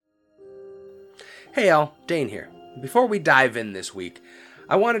Hey all, Dane here. Before we dive in this week,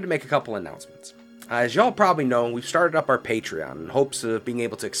 I wanted to make a couple announcements. As y'all probably know, we've started up our Patreon in hopes of being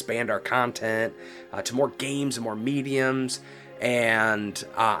able to expand our content to more games and more mediums. And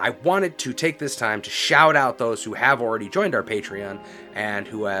I wanted to take this time to shout out those who have already joined our Patreon and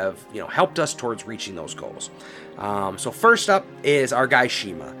who have, helped us towards reaching those goals. So first up is our guy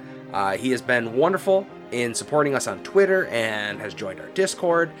Shima. He has been wonderful in supporting us on Twitter and has joined our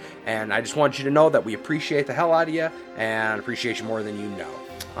Discord. And I just want you to know that we appreciate the hell out of you and appreciate you more than you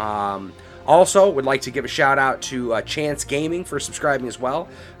know. Also, would like to give a shout out to Chance Gaming for subscribing as well.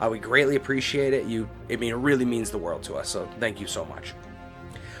 We greatly appreciate it. It really means the world to us, so thank you so much.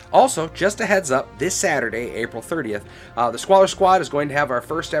 Also, just a heads up, this Saturday, April 30th, the Squalor Squad is going to have our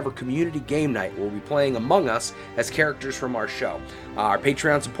first ever community game night. We'll be playing Among Us as characters from our show. Our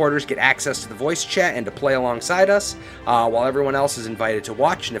Patreon supporters get access to the voice chat and to play alongside us, while everyone else is invited to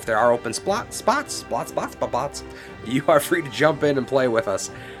watch. And if there are open spots, you are free to jump in and play with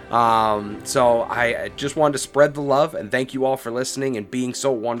us. So I just wanted to spread the love and thank you all for listening and being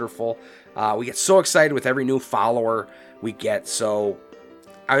so wonderful. We get so excited with every new follower we get, so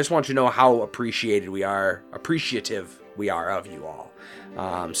I just want you to know how appreciative we are of you all.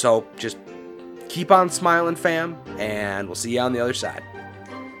 So just keep on smiling, fam, and we'll see you on the other side.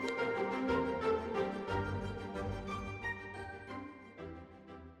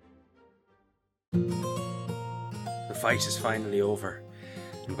 The fight is finally over,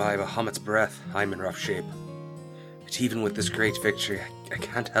 and by Bahamut's breath, I'm in rough shape. But even with this great victory, I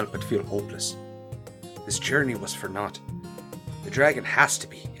can't help but feel hopeless. This journey was for naught. The dragon has to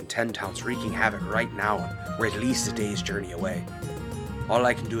be in 10 Towns wreaking havoc right now. We're at least a day's journey away. All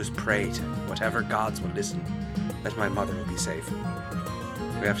I can do is pray to whatever gods will listen that my mother will be safe.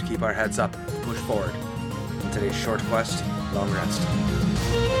 We have to keep our heads up, push forward. On today's short quest, long rest.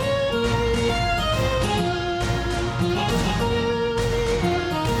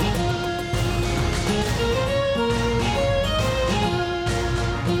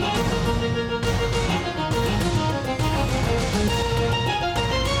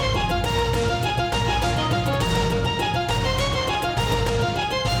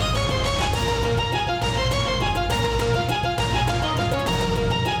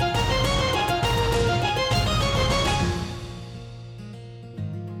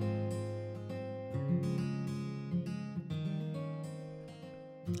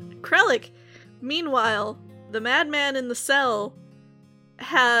 Krellick, meanwhile, the madman in the cell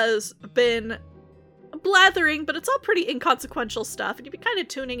has been blathering, but it's all pretty inconsequential stuff, and you've been kind of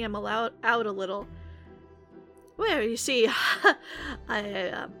tuning him out a little. Where, you see,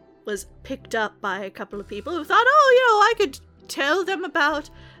 I was picked up by a couple of people who thought, I could tell them about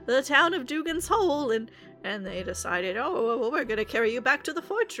the town of Dugan's Hole, and they decided, we're gonna carry you back to the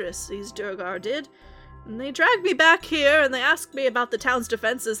fortress, these Durgar did. And they dragged me back here, and they asked me about the town's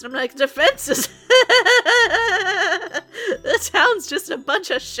defenses, and I'm like, defenses? The town's just a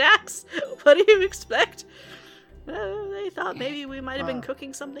bunch of shacks. What do you expect? They thought maybe we might have been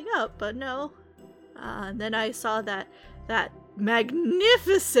cooking something up, but no. And then I saw that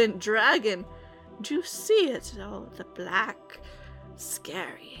magnificent dragon. Did you see it? Oh, the black.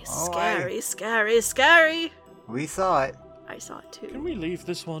 Scary. We saw it. I saw it too. Can we leave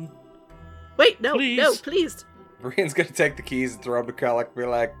this one? Wait, no, please. Brienne's gonna take the keys and throw them to Krellick, be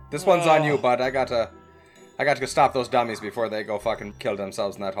like, this one's on you, bud. I got to go stop those dummies before they go fucking kill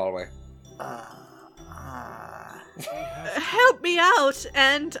themselves in that hallway. Help me out,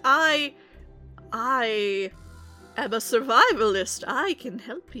 and I am a survivalist. I can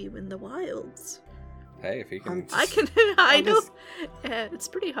help you in the wilds. Hey, if he can... I know. It's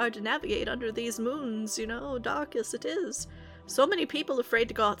pretty hard to navigate under these moons, dark as it is. So many people afraid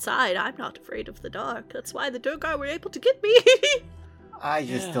to go outside. I'm not afraid of the dark. That's why the Durgar were able to get me. I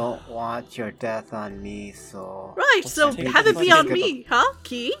just don't want your death on me, so... Right, so have it be on me, huh?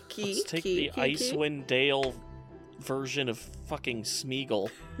 Let's take the Icewind Dale version of fucking Smeagol.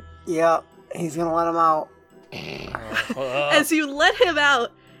 Yep, he's gonna let him out. As you let him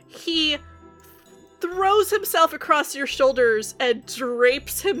out, he throws himself across your shoulders and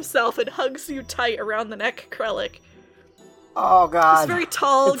drapes himself and hugs you tight around the neck, Krellick. Oh god. This very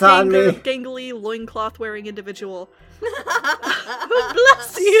tall, gangly, loincloth-wearing individual. Oh,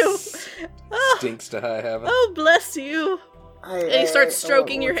 bless you! Stinks to high heaven. Oh, bless you! And he starts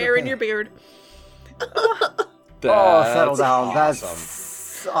stroking your hair and your beard. Settle down. Awesome.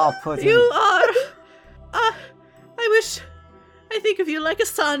 That's off-putting. You are... I think of you like a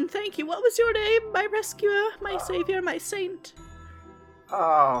son. Thank you. What was your name? My rescuer, my savior, my saint.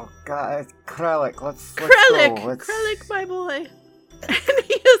 Oh, God. Krellick, let's go. Krellick, my boy. And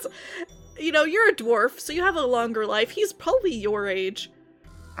he is, you're a dwarf, so you have a longer life. He's probably your age.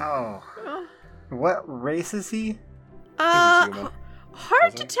 Oh. What race is he?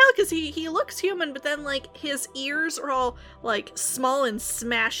 Hard to tell because he looks human, but then like his ears are all like small and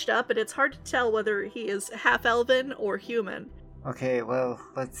smashed up, and it's hard to tell whether he is half elven or human. Okay, well,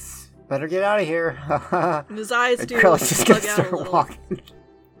 let's better get out of here. And his eyes do just bug gonna out start a little. walking.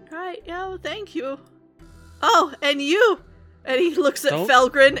 Right, yeah, thank you. Oh, and you! And he looks at Don't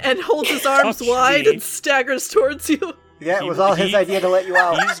Felgrin and holds his arms touch wide me. and staggers towards you. Yeah, it was all his idea to let you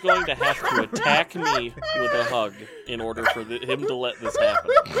out. He's going to have to attack me with a hug in order for him to let this happen.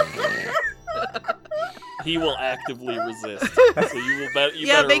 He will actively resist. So you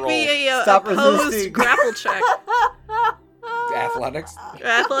better make roll. me a Stop opposed resisting. grapple check. Athletics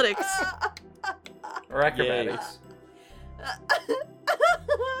Athletics. Or acrobatics.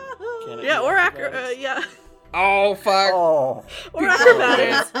 Can it Yeah, be or acrobatics? yeah. Oh fuck! Oh, Or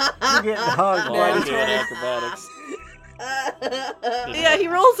acrobatics. you're getting hugged. Oh, by I'm the doing 20. acrobatics. Yeah, he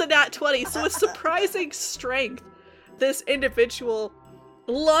rolls a nat 20, so with surprising strength, this individual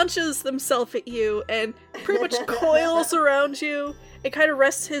launches themselves at you and pretty much coils around you and kind of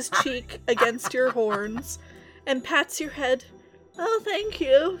rests his cheek against your horns and pats your head. Oh, thank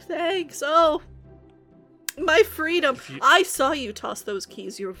you. Thanks. Oh, my freedom. I saw you toss those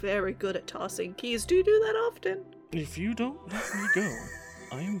keys. You're very good at tossing keys. Do you do that often? If you don't let me go,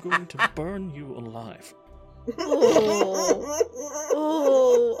 I am going to burn you alive.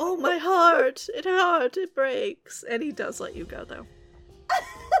 Oh, my heart. It breaks. And he does let you go, though.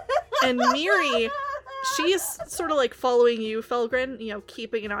 And Miri, she's sort of like following you, Felgrin,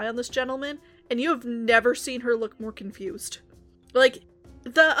 keeping an eye on this gentleman, and you have never seen her look more confused. Like,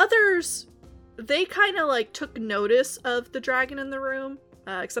 the others, they kind of like took notice of the dragon in the room,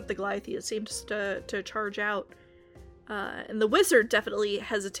 except the Goliath seems to charge out. And the wizard definitely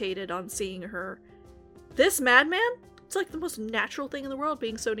hesitated on seeing her. This madman? It's like the most natural thing in the world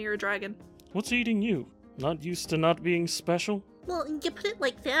being so near a dragon. What's eating you? Not used to not being special? Well, you put it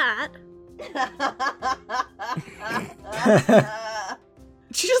like that.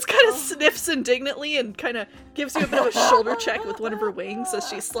 She just kind of sniffs indignantly and kind of gives you a bit of a shoulder check with one of her wings as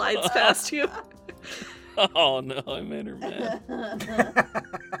she slides past you. Oh no, I made her mad.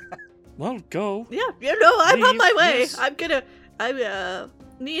 Well, go. Yeah, I'm on Leave, my way. yes. I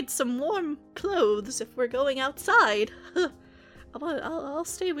need some warm clothes if we're going outside. I'll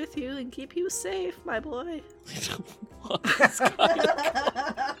stay with you and keep you safe, my boy. What is going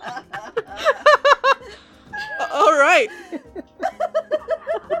All right.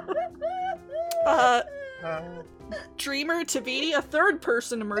 Dreamer, Tavini, a third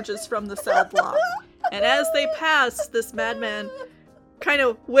person emerges from the cell block. And as they pass, this madman kind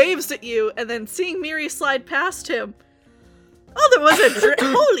of waves at you, and then seeing Miri slide past him. Oh, there was a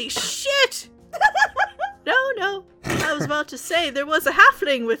holy shit! No. I was about to say, there was a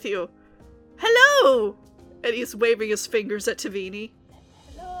halfling with you. Hello! And he's waving his fingers at Tavini.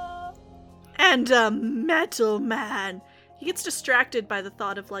 Hello. And a metal man. He gets distracted by the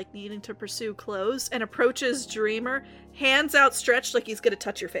thought of, needing to pursue clothes and approaches Dreamer, hands outstretched like he's gonna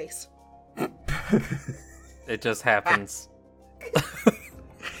touch your face. It just happens.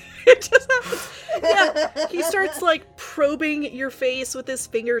 It just happens. Yeah, he starts, probing your face with his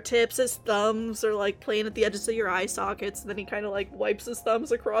fingertips. His thumbs are, playing at the edges of your eye sockets, and then he kind of, wipes his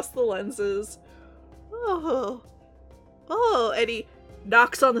thumbs across the lenses. Oh, and he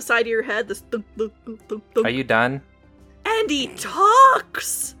knocks on the side of your head, this thunk, thunk, thunk, thunk, thunk. Are you done? And he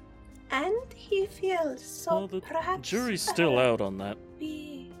talks! And he feels so Well, the perhaps jury's still out on that.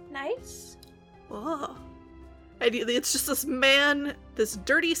 be nice. Oh. And it's just this man, this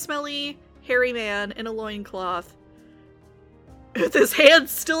dirty, smelly, hairy man in a loincloth. His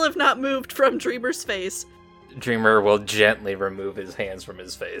hands still have not moved from Dreamer's face. Dreamer will gently remove his hands from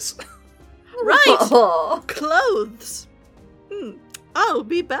his face. Right! Clothes! I'll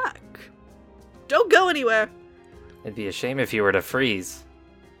be back. Don't go anywhere. It'd be a shame if you were to freeze.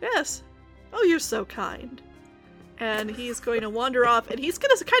 Yes. Oh, you're so kind. And he's going to wander off, and he's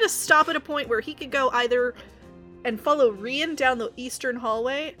going to kind of stop at a point where he could go either and follow Rian down the eastern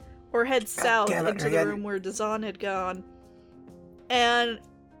hallway, or head south damn it, into the Rian. room where Dazan had gone. And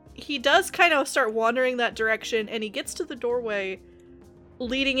he does kind of start wandering that direction, and he gets to the doorway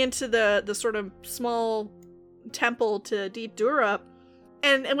leading into the sort of small temple to Deep Durup.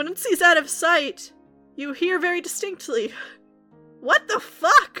 And when he's out of sight, you hear very distinctly, "What the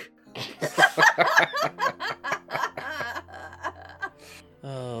fuck?"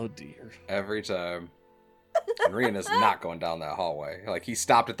 Oh dear. Every time. And Rian is not going down that hallway. He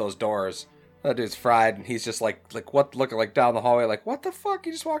stopped at those doors. That dude's fried, and he's just looking down the hallway, what the fuck?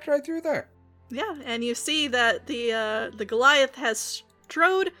 He just walked right through there. Yeah, and you see that the Goliath has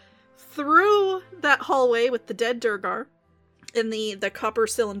strode through that hallway with the dead Durgar in the copper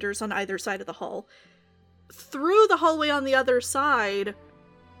cylinders on either side of the hall. Through the hallway on the other side,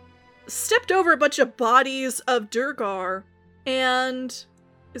 stepped over a bunch of bodies of Durgar, and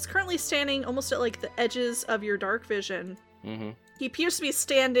is currently standing almost at like the edges of your dark vision. Mm-hmm. He appears to be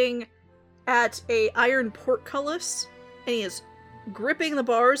standing at a iron portcullis, and he is gripping the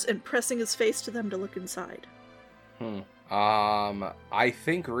bars and pressing his face to them to look inside. I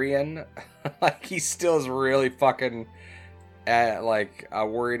think Rian, like, he still is really fucking,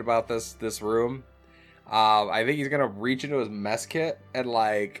 worried about this room. I think he's gonna reach into his mess kit and,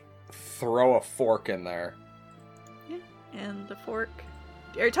 like, throw a fork in there. Yeah, and the fork...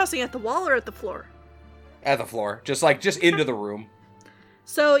 Are you tossing it at the wall or at the floor? At the floor. Just into the room.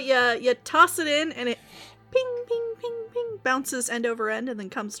 So, you toss it in, and it ping, ping, ping, ping, bounces end over end, and then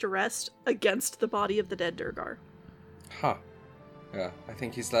comes to rest against the body of the dead Durgar. Huh. Yeah, I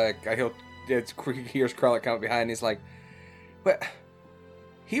think he's like, he hears Krellick come behind, and he's like, but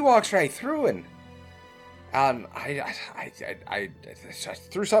he walks right through, and I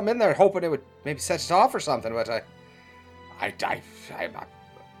threw something in there hoping it would maybe set it off or something, but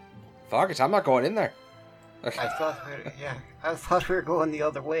fuck it, I'm not going in there. I thought we were going the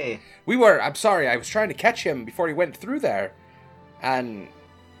other way. We were. I'm sorry. I was trying to catch him before he went through there, and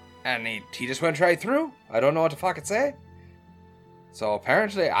he just went right through. I don't know what to fucking say. So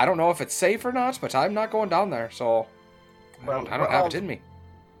apparently, I don't know if it's safe or not, but I'm not going down there. So I don't have it in me.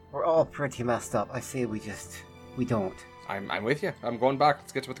 We're all pretty messed up. I say we don't. I'm with you. I'm going back.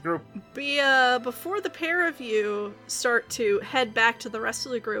 Let's get with the group. Before the pair of you start to head back to the rest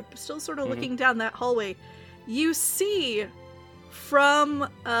of the group, still sort of looking down that hallway, you see from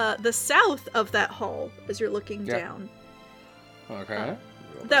the south of that hall, as you're looking down, Okay.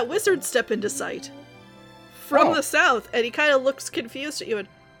 that wizard step into sight. From the south, and he kind of looks confused at you and,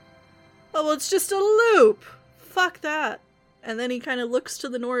 oh, well, it's just a loop. Fuck that. And then he kind of looks to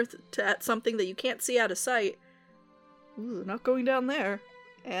the north at something that you can't see out of sight. Ooh, not going down there.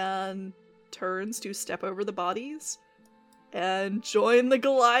 And turns to step over the bodies and join the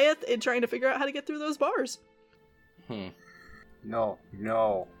Goliath in trying to figure out how to get through those bars. No.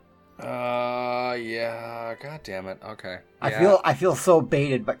 Yeah. God damn it. Okay. I feel so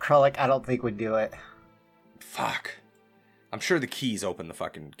baited, but Krellick, I don't think would do it. Fuck. I'm sure the keys open the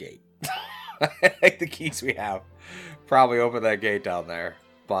fucking gate. Like the keys we have probably open that gate down there.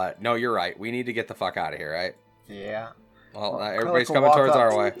 But no, you're right. We need to get the fuck out of here, right? Yeah. Well, everybody's coming towards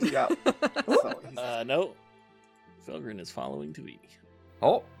our way. Yeah. No. Felgren is following Tavini.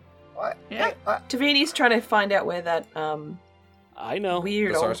 Oh. What? Yeah. Hey, what? Tavini's trying to find out where that I know.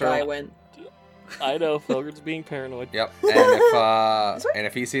 weird The old sorcerer? guy went. I know. Felgren's being paranoid. Yep. And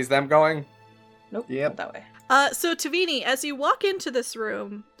if he sees them going, Nope. Yep. Not that way. So Tavini, as you walk into this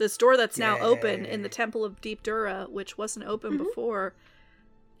room, this door that's now open in the Temple of Deep Dura, which wasn't open before,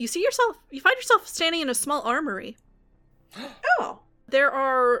 you find yourself standing in a small armory. Oh. There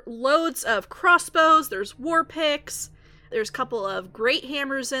are loads of crossbows, there's war picks, there's a couple of great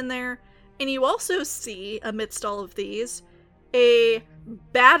hammers in there, and you also see, amidst all of these, a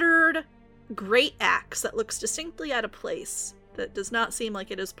battered great axe that looks distinctly out of place, that does not seem like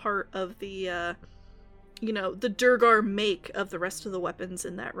it is part of the, the Durgar make of the rest of the weapons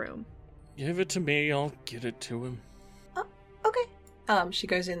in that room. Give it to me. I'll get it to him. Oh, okay. She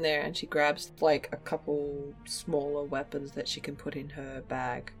goes in there and she grabs like a couple smaller weapons that she can put in her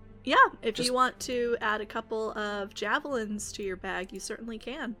bag. Yeah, if you want to add a couple of javelins to your bag, you certainly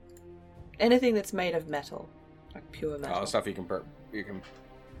can. Anything that's made of metal, like pure metal. stuff you can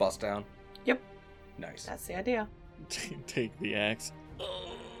bust down. Yep. Nice. That's the idea. Take the axe.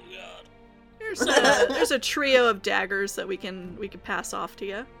 Oh god. There's a trio of daggers that we can pass off to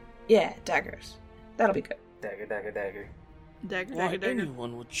you. Yeah, daggers. That'll be good. Dagger. Dagger, Why dagger.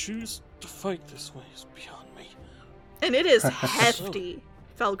 anyone would choose to fight this way is beyond me. And it is hefty,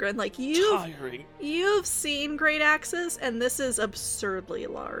 Felgren. Like Tiring. you've seen great axes, and this is absurdly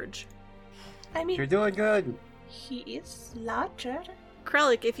large. I mean, You're doing good. he is larger.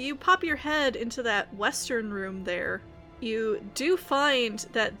 Krellick, if you pop your head into that western room there, you do find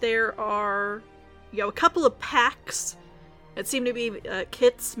that there are, a couple of packs that seem to be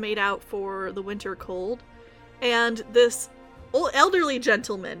kits made out for the winter cold. And this old elderly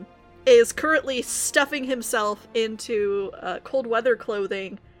gentleman is currently stuffing himself into cold weather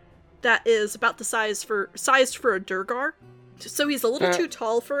clothing that is about the sized for a Durgar. So he's a little too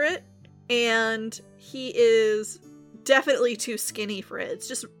tall for it, and he is definitely too skinny for it. It's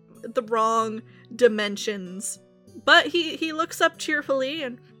just the wrong dimensions. But he looks up cheerfully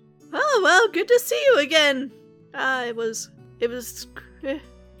and, Oh, well, good to see you again. It was Chris.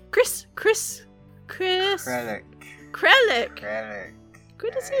 Krellick. Krellick.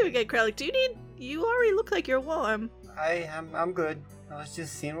 Good to see you again, Krellick. You already look like you're warm. I'm good. I was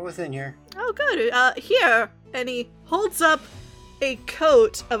just seeing what was in here. Oh, good. Here. And he holds up a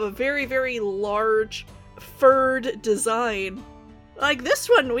coat of a very, very large furred design. Like this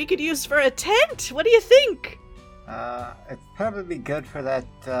one we could use for a tent. What do you think? It's probably good for that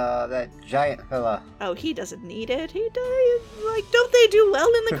giant fella. Oh, he doesn't need it. Don't they do well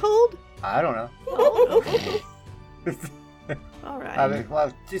in the cold? I don't know. Oh, okay. All right.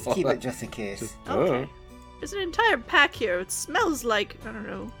 Well, just keep it just in case. Okay. There's an entire pack here. It smells like, I don't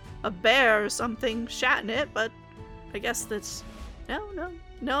know, a bear or something shat in it, but I guess that's...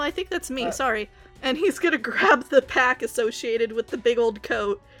 No, I think that's me. Sorry. And he's gonna grab the pack associated with the big old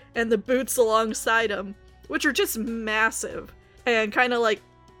coat and the boots alongside him, which are just massive, and kind of like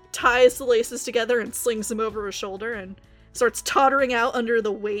ties the laces together and slings them over his shoulder and starts tottering out under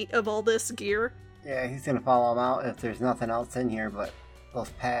the weight of all this gear. Yeah, he's gonna follow him out if there's nothing else in here but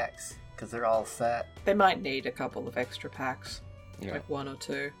those packs, because they're all set. They might need a couple of extra packs. Yeah. Like 1 or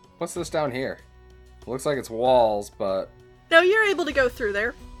 2. What's this down here? Looks like it's walls, but... No, you're able to go through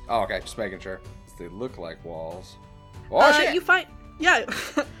there. Oh, okay, just making sure. They look like walls. Oh, shit! You find... Yeah.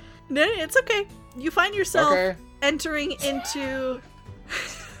 No, it's okay. You find yourself entering into...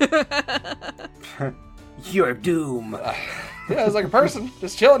 Your doom. Yeah, it's like a person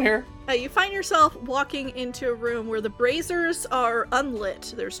just chilling here. You find yourself walking into a room where the braziers are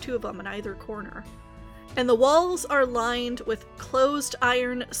unlit. There's 2 of them in either corner. And the walls are lined with closed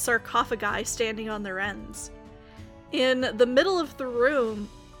iron sarcophagi standing on their ends. In the middle of the room,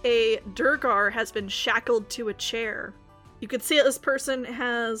 a Durgar has been shackled to a chair. You can see that this person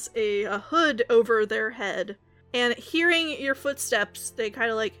has a hood over their head. And hearing your footsteps, they kind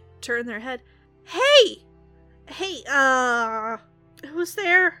of like turn their head. Hey, who's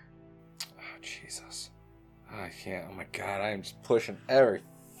there? Oh, Jesus. I can't. Oh my God, I am just pushing every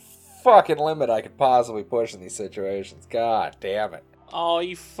fucking limit I could possibly push in these situations. God damn it. Oh,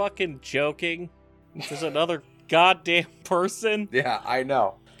 you fucking joking? There's another goddamn person? Yeah, I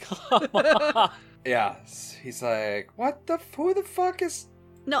know. Come on. Yeah, he's like, who the fuck is...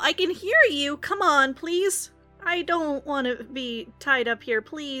 No, I can hear you. Come on, please. I don't want to be tied up here,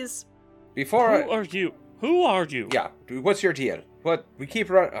 please. Who are you? Yeah, what's your deal? What, we keep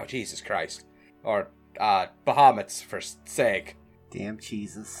running... Oh, Jesus Christ. Or, Bahamut's for sake. Damn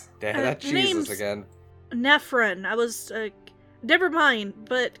Jesus. Damn, that Jesus again. Nephron. I was, never mind,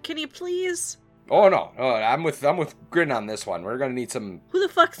 but can you please... Oh, no, I'm with Grin on this one. We're gonna need some... Who the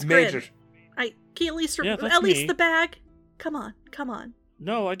fuck's major... Grin? Can you at least that's at least me. the bag? Come on.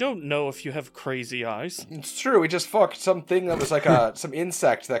 No, I don't know if you have crazy eyes. It's true, we just fucked something that was like some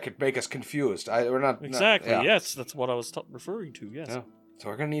insect that could make us confused. We're not... Exactly, yeah. yes, that's what I was referring to, yes. Yeah. So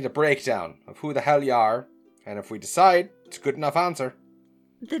we're gonna need a breakdown of who the hell you are, and if we decide it's a good enough answer...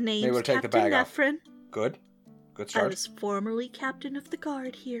 The name's we'll take the Captain bag off. Nephron. Good I start. was formerly captain of the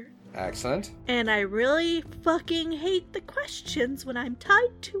guard here. Excellent. And I really fucking hate the questions when I'm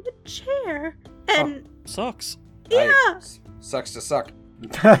tied to a chair. And Sucks. yeah. Sucks to suck.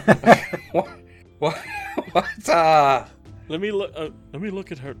 What? Let me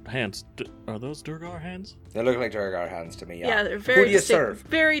look at her hands. Are those Durgar hands? They look like Durgar hands to me, yeah. Yeah, they're very Who do you serve?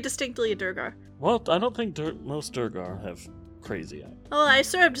 very distinctly a Durgar. Well, I don't think most Durgar have crazy eyes. Oh, I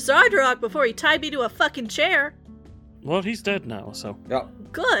served Zardrock before he tied me to a fucking chair. Well, he's dead now, so... Yep.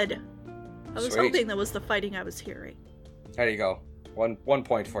 Good. I was Sweet. hoping that was the fighting I was hearing. There you go. One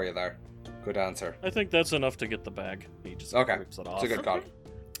point for you there. Good answer. I think that's enough to get the bag. He just Okay. rips it off. It's a good call.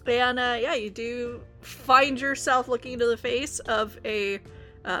 And yeah, you do find yourself looking into the face of a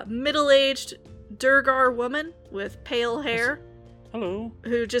middle-aged Durgar woman with pale hair. Hello.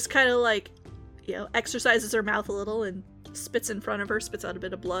 Who just kind of like, exercises her mouth a little and spits in front of her, spits out a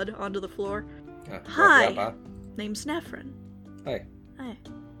bit of blood onto the floor. Hi. What's up, Name's Nephron. Hey. Hey.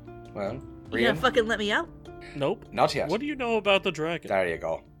 Well, You gonna fucking let me out? Nope. Not yet. What do you know about the dragon? There you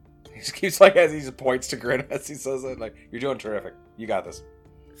go. He just keeps like, as he points to Grin as he says it, like, you're doing terrific. You got this.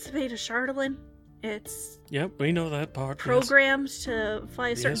 It's made of Chardolin. It's Yep, we know that part. programmed to fly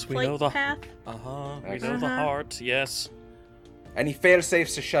a certain Yes, we know flight the- path. We know the heart, yes. Any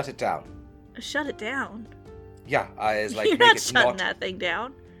fail-safes to shut it down? Shut it down. Yeah, is like You're make not it shutting not... that thing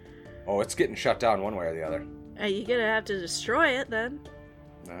down. Oh, it's getting shut down one way or the other. You're gonna have to destroy it then.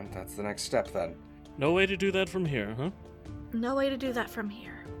 That's the next step then. No way to do that from here, huh? No way to do that from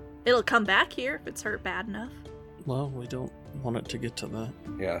here. It'll come back here if it's hurt bad enough. Well, we don't want it to get to that.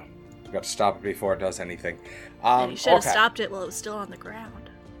 Yeah, we got to stop it before it does anything. And you should have okay. stopped it while it was still on the ground.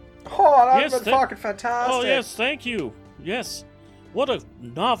 Oh, that Yes, would been fucking fantastic. Oh, yes, thank you. Yes. What a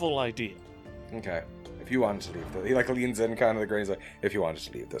novel idea. Okay. If you wanted to leave, he like leans in kind of the grain. He's like, if you wanted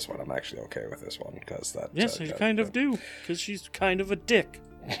to leave this one, I'm actually okay with this one because that. Yes, I kind of do, because she's kind of a dick.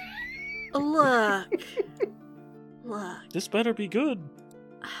 Look. This better be good.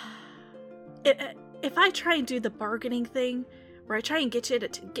 If I try and do the bargaining thing, where I try and get you to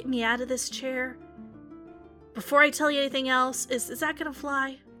get me out of this chair, before I tell you anything else, is that gonna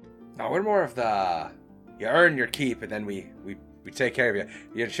fly? No, we're more of the you earn your keep and then we take care of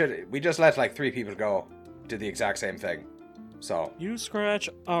you. We just let like 3 people go, did the exact same thing. So You scratch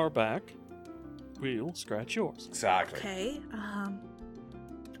our back, we'll scratch yours. exactly. Okay,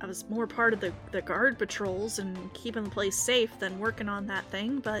 I was more part of the guard patrols and keeping the place safe than working on that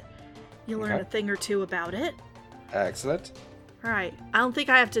thing, but you learn Okay. a thing or two about it. Excellent. Alright, I don't think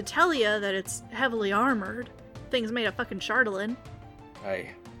I have to tell you that it's heavily armored. Thing's made of fucking Chardolin.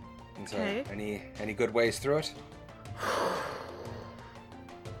 Aye. And so, Okay. any good ways through it?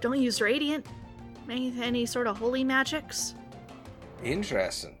 Don't use radiant. Any sort of holy magics.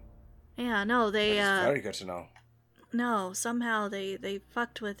 Interesting. Yeah, no, they That's very good to know. no, somehow they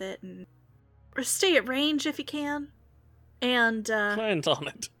fucked with it and or stay at range if you can. And Planned on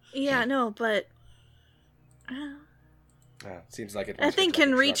it. yeah, no, but Seems like it. that thing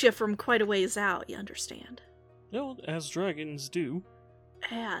can reach you from quite a ways out, you understand. No, as dragons do.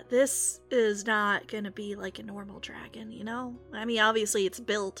 Yeah, this is not gonna be like a normal dragon, you know? I mean, obviously it's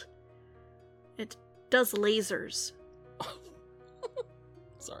built. It does lasers.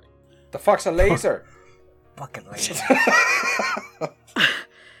 Sorry. The fuck's a laser? Fucking laser.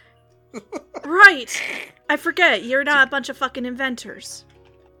 Right! I forget, you're not a bunch of fucking inventors.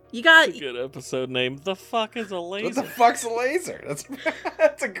 You got... That's a good episode name. The fuck is a What laser? the fuck's a laser?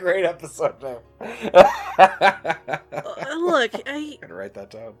 That's a great episode name. look, Gonna write that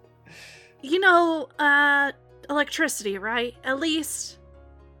down. you know, electricity, right? At least,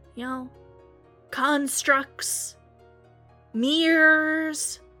 you know, constructs,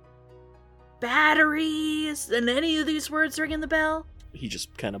 mirrors, batteries, and any of these words ringing the bell? He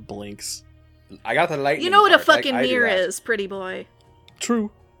just kind of blinks. I got the lightning. You know what a part, like, fucking I do mirror that. is, pretty boy.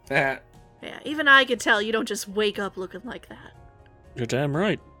 True. Yeah, even I could tell you don't just wake up looking like that. You're damn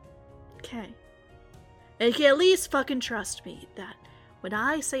right. Okay. And you can at least fucking trust me that when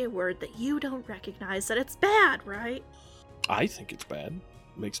I say a word that you don't recognize, that it's bad, right? I think it's bad.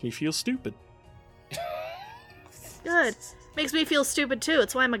 Makes me feel stupid. Good. Makes me feel stupid too.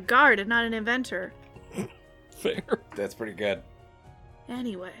 It's why I'm a guard and not an inventor. Fair. That's pretty good.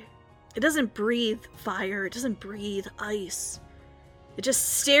 Anyway, it doesn't breathe fire, it doesn't breathe ice. It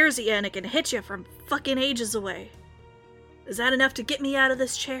just stares at you and it can hit you from fucking ages away. Is that enough to get me out of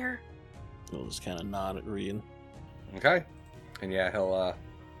this chair? I'll just kind of nod at Rian. Okay. And yeah, he'll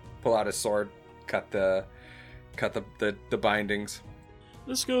pull out his sword, cut the bindings.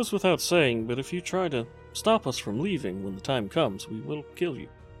 This goes without saying, but if you try to stop us from leaving when the time comes, we will kill you.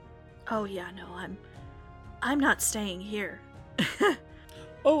 Oh yeah, no, I'm not staying here.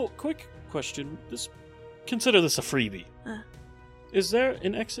 Oh, quick question. Consider this a freebie. Is there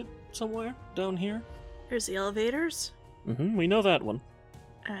an exit somewhere down here? There's the elevators. We know that one.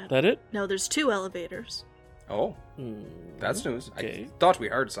 That it? No, there's 2 elevators. Oh, that's news. Okay. I thought we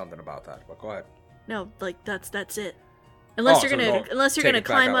heard something about that, but go ahead. No, like that's it. Unless Oh, you're so gonna we'll unless you're take gonna it back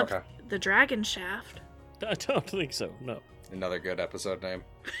climb out, up okay. the dragon shaft. I don't think so, no. Another good episode name.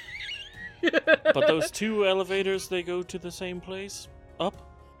 But those 2 elevators, they go to the same place? Up?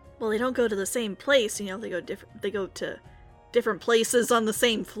 Well, they don't go to the same place, you know, they go to different places on the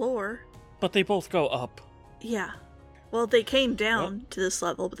same floor. But they both go up. Yeah. Well, they came down to this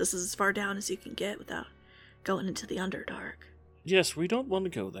level, but this is as far down as you can get without going into the Underdark. Yes, we don't want to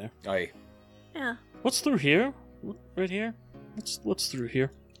go there. Aye. Yeah. What's through here? Right here? What's through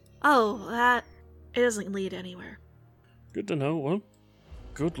here? Oh, it doesn't lead anywhere. Good to know. Well,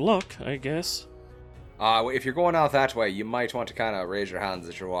 good luck, I guess. If you're going out that way, you might want to kind of raise your hands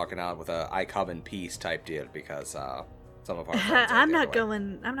as you're walking out with a "I come in peace" type deal, because some of our friends are I'm the not other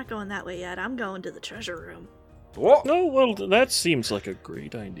way. going that way yet. I'm going to the treasure room. Whoa! Oh, well, that seems like a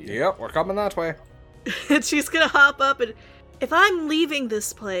great idea. Yep, we're coming that way. And she's gonna hop up and... If I'm leaving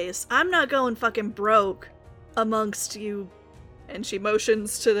this place, I'm not going fucking broke amongst you. And she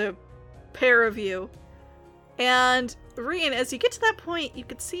motions to the pair of you. And, Rian, as you get to that point, you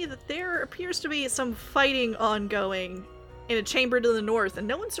can see that there appears to be some fighting ongoing in a chamber to the north, and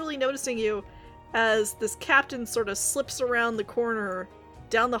no one's really noticing you as this captain sort of slips around the corner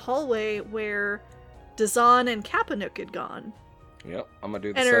down the hallway where Dazan and Kapanook had gone. Yep, I'm gonna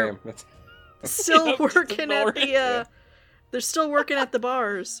do the And her- same. Still Yep, working at ignore the it. they're still working at the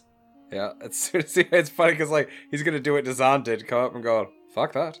bars. Yeah, it's funny because like he's gonna do what Dazan did, come up and go,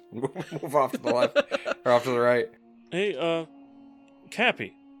 fuck that, move off to the left or off to the right. Hey,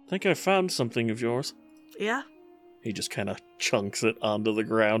 Cappy, think I found something of yours. Yeah? He just kind of chunks it onto the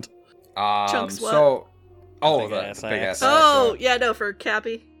ground. Chunks what? So, Big the ass big axe. ass. Oh, yeah, no, for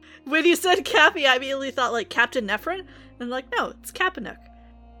Cappy. When you said Cappy, I immediately thought like Captain Nephrin, and like, no, it's Kappanuk.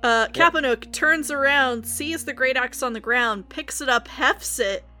 Kappanuk turns around, sees the great axe on the ground, picks it up, hefts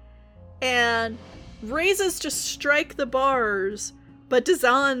it, and raises to strike the bars, but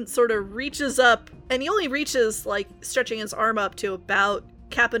Dazan sort of reaches up, and he only reaches, like, stretching his arm up to about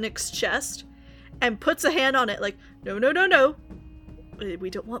Kappanuk's chest, and puts a hand on it, like, no, no, no, no. We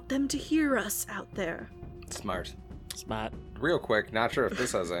don't want them to hear us out there. Smart. Real Real quick, not sure if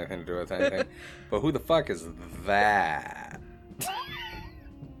this has anything to do with anything, but who the fuck is that?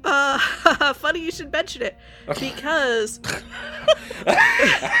 Funny you should mention it, because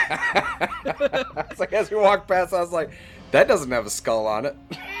It's like as we walked past, I was like, that doesn't have a skull on it.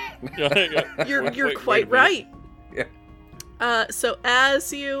 you're quite right. Yeah. So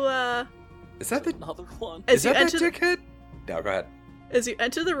as you Is that the Another one. as is you that enter dickhead? No, go ahead. as you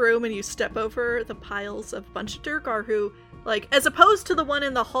enter the room and you step over the piles of a bunch of Durgar who, like, as opposed to the one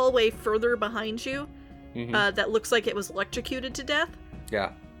in the hallway further behind you, that looks like it was electrocuted to death.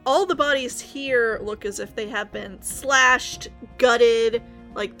 Yeah. All the bodies here look as if they have been slashed, gutted,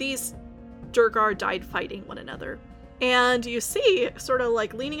 like these Durgar died fighting one another. And you see, sort of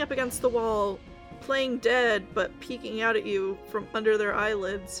like leaning up against the wall, playing dead but peeking out at you from under their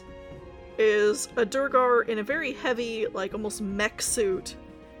eyelids, is a Durgar in a very heavy, like almost mech suit.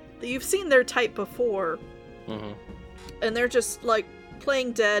 You've seen their type before. Mm-hmm. And they're just like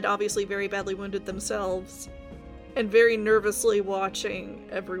playing dead, obviously very badly wounded themselves, and very nervously watching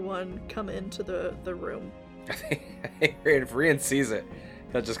everyone come into the room. I think if Rian sees it,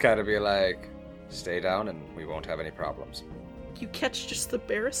 he'll just kind of be like, stay down and we won't have any problems. You catch just the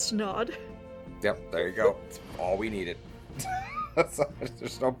barest nod. Yep, there you go. It's all we needed. So,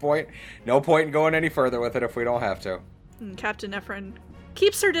 there's no point in going any further with it if we don't have to. And Captain Ephron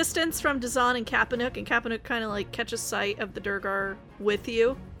keeps her distance from Dazan and Kappanuk kind of like catches sight of the Durgar with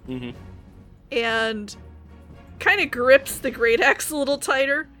you. Mm-hmm. And kind of grips the great axe a little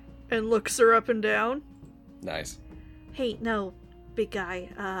tighter and looks her up and down. Nice. Hey, no, big guy.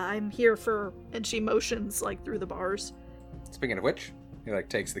 I'm here for... And she motions, like, through the bars. Speaking of which, he like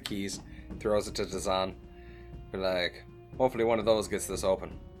takes the keys, throws it to Dazan. Be like, hopefully one of those gets this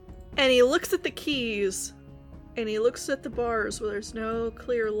open. And he looks at the keys, and he looks at the bars where there's no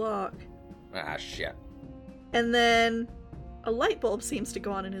clear lock. Ah, shit. And then a light bulb seems to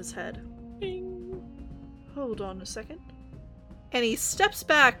go on in his head. Bing. Hold on a second. And he steps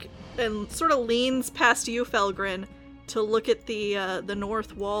back and sort of leans past you, Felgrin, to look at the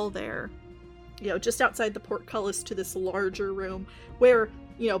north wall there. You know, just outside the portcullis to this larger room, where,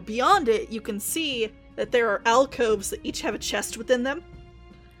 you know, beyond it, you can see that there are alcoves that each have a chest within them.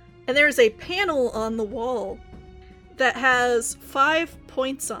 And there's a panel on the wall that has 5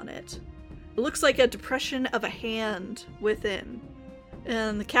 points on it. It looks like a depression of a hand within.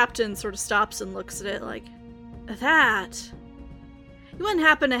 And the captain sort of stops and looks at it like, that? You wouldn't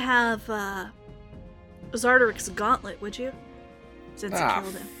happen to have, Zardaric's gauntlet, would you? Since he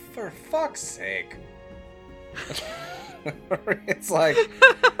killed him. For fuck's sake. It's like,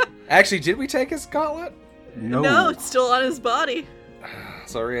 actually, did we take his gauntlet? No, it's still on his body.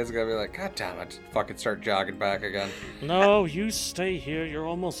 So Rian's gonna be like, God damn it, fucking start jogging back again. No, you stay here. You're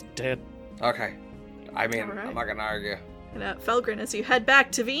almost dead. Okay. I mean, Alright. I'm not gonna argue. And Felgrin, as you head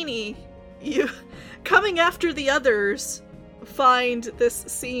back to Vini, you, coming after the others, find this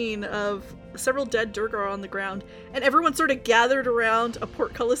scene of several dead Durgar on the ground, and everyone sort of gathered around a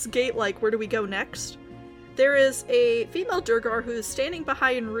portcullis gate like, where do we go next? There is a female Durgar who's standing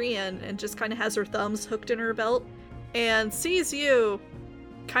behind Rian and just kind of has her thumbs hooked in her belt, and sees you,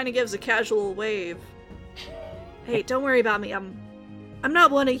 kind of gives a casual wave. Hey, don't worry about me, I'm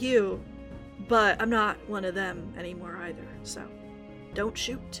not one of you, but I'm not one of them anymore either, so don't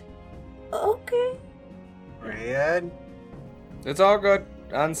shoot. Okay. Rian? It's all good.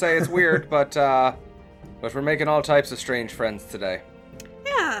 I'd say it's weird, but we're making all types of strange friends today.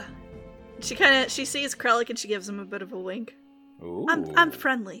 Yeah. She sees Krellick and she gives him a bit of a wink. Ooh. I'm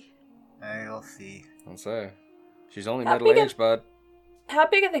friendly. I'll see. I'll say. She's only How big middle-aged, bud. How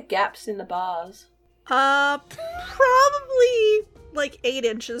big are the gaps in the bars? Probably like 8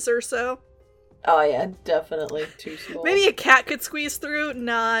 inches or so. Oh yeah, definitely too small. Maybe a cat could squeeze through,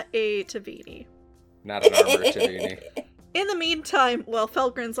 not a Tavini. Not an armor Tavini. In the meantime, while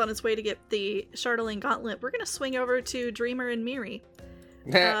Felgrin's on his way to get the Charlemagne Gauntlet, we're gonna swing over to Dreamer and Miri.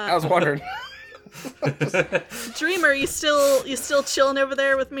 I was wondering. Dreamer, you still chilling over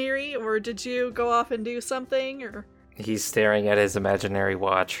there with Miri, or did you go off and do something, or? He's staring at his imaginary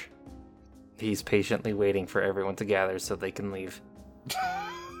watch. He's patiently waiting for everyone to gather so they can leave.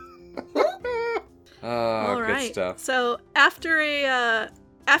 Oh, good right. stuff. So after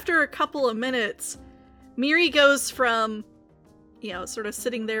a couple of minutes, Miri goes from, sort of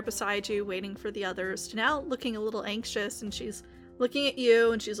sitting there beside you, waiting for the others, to now looking a little anxious, and she's looking at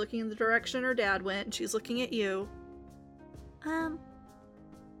you, and she's looking in the direction her dad went, and she's looking at you.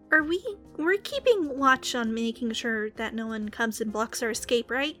 We're keeping watch on making sure that no one comes and blocks our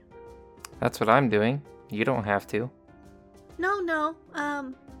escape, right? That's what I'm doing. You don't have to. No,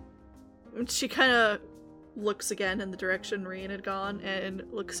 she kind of looks again in the direction Rian had gone and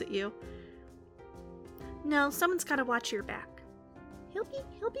looks at you. No, someone's gotta watch your back. He'll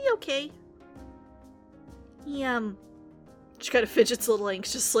be okay. She kind of fidgets a little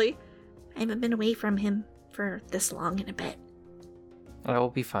anxiously. I haven't been away from him for this long in a bit. I will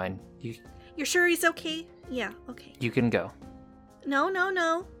be fine. You're sure he's okay? Yeah, okay. You can go.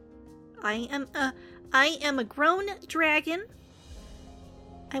 No. I am a grown dragon.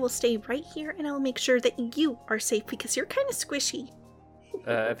 I will stay right here, and I will make sure that you are safe, because you're kind of squishy.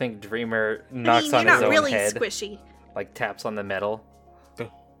 I think Dreamer knocks you're on not his own really head. squishy. Like taps on the metal.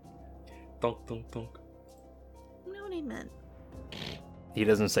 Dunk, dunk, dunk. You know what I meant. He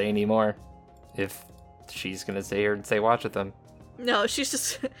doesn't say any more. If she's gonna stay here and stay watch with them. No,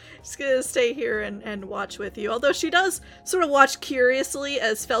 she's gonna stay here and watch with you. Although she does sort of watch curiously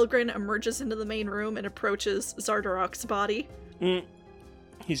as Felgrin emerges into the main room and approaches Zardarok's body.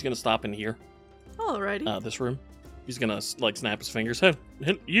 He's gonna stop in here. Alrighty. This room. He's gonna, snap his fingers. Hey,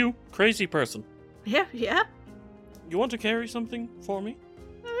 you, crazy person. Yeah. You want to carry something for me?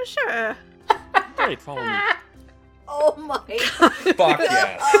 Sure. Great, follow me. Oh my god. Fuck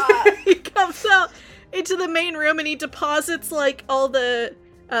yes. He comes out into the main room and he deposits all the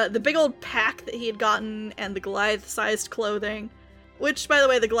big old pack that he had gotten and the Goliath-sized clothing. Which, by the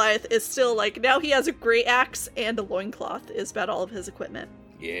way, the Goliath is still now he has a great axe and a loincloth is about all of his equipment.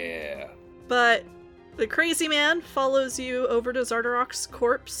 Yeah. But the crazy man follows you over to Zardarok's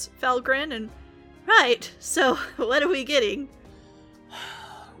corpse, Felgrin, and right, so what are we getting?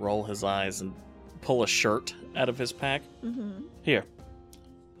 Roll his eyes and pull a shirt out of his pack. Mm-hmm. Here,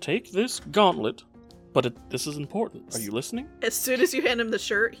 take this gauntlet, but this is important. Are you listening? As soon as you hand him the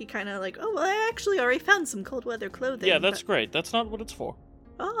shirt, he kind of oh, well, I actually already found some cold weather clothing. Yeah, that's great. That's not what it's for.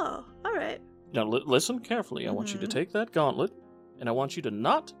 Oh, all right. Now listen carefully. I want you to take that gauntlet, and I want you to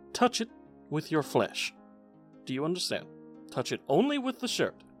not touch it with your flesh. Do you understand? Touch it only with the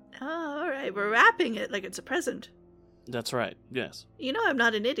shirt. Oh, all right. We're wrapping it like it's a present. That's right, yes. You know I'm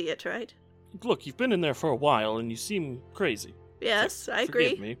not an idiot, right? Look, you've been in there for a while, and you seem crazy. Yes, I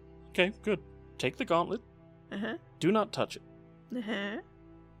agree. Forgive me. Okay, good. Take the gauntlet. Uh-huh. Do not touch it. Uh-huh.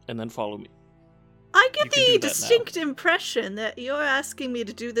 And then follow me. I get You can the do that distinct impression that you're asking me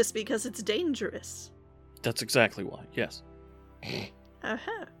to do this because it's dangerous. That's exactly why, yes.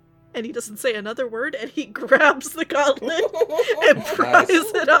 Uh-huh. And he doesn't say another word, and he grabs the gauntlet and pries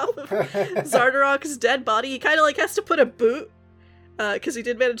it off of Zardarok's dead body. He kind of has to put a boot, because he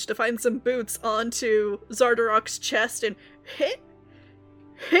did manage to find some boots, onto Zardarok's chest and hit.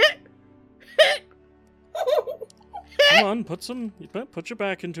 Come on, put your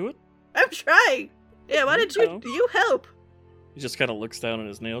back into it. I'm trying. Yeah, why did you help? He just kind of looks down at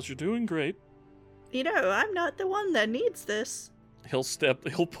his nails. You're doing great. I'm not the one that needs this. He'll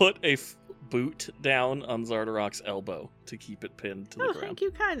put a boot down on Zardarok's elbow to keep it pinned to the ground. Thank you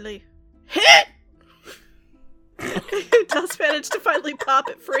kindly. Hit! He does manage to finally pop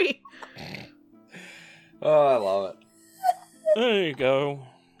it free. Oh, I love it. There you go.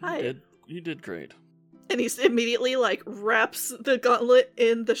 Hi. You did great. And he immediately wraps the gauntlet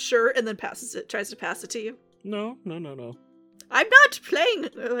in the shirt and then tries to pass it to you. No. I'm not playing,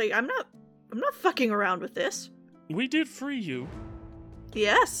 I'm not fucking around with this. We did free you.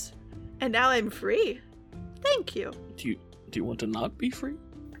 Yes. And now I'm free. Thank you. Do you want to not be free?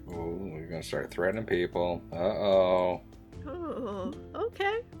 Oh, we're gonna start threatening people. Uh-oh. Oh,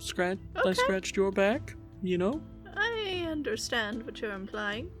 okay. I Okay. scratched your back, you know? I understand what you're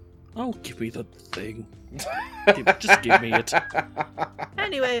implying. Oh, give me the thing. Just give me it.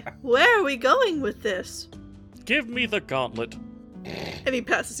 Anyway, where are we going with this? Give me the gauntlet. And he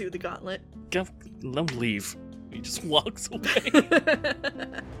passes you the gauntlet. Let him leave. He just walks away.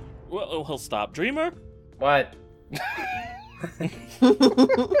 Well, he'll stop. Dreamer? What?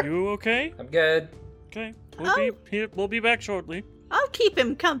 You okay? I'm good. Okay. Oh. We'll be back shortly. I'll keep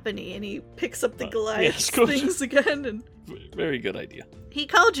him company. And he picks up the Goliath yes, good. things again. And Very good idea. He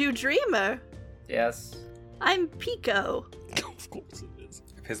called you Dreamer. Yes. I'm Pico. Of course it is.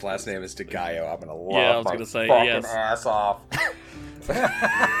 If his last name is DeGaio, I'm gonna laugh Yeah, I was my gonna say, fucking yes. ass off.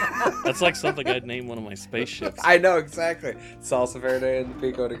 That's like something I'd name one of my spaceships. I know, exactly. Salsa Verde and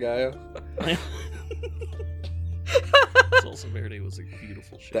Pico DeGaio. Salsa Verde was a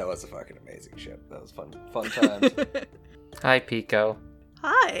beautiful ship. That was a fucking amazing ship. That was fun times. Hi, Pico.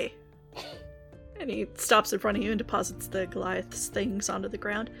 Hi. And he stops in front of you and deposits the Goliath's things onto the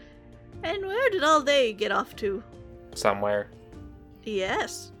ground. And where did all they get off to? Somewhere.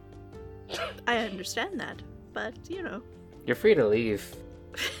 Yes. I understand that, but, you know. You're free to leave.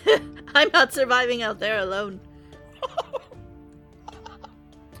 I'm not surviving out there alone.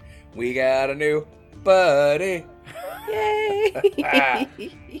 We got a new buddy. Yay!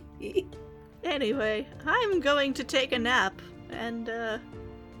 Anyway, I'm going to take a nap, and,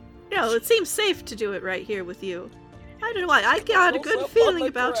 it seems safe to do it right here with you. I don't know why, I got a good feeling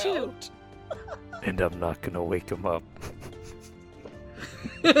about you. And I'm not gonna wake him up.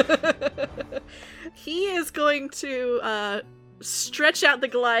 He is going to, stretch out the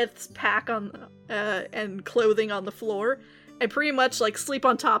Goliath's pack on, and clothing on the floor, and pretty much, sleep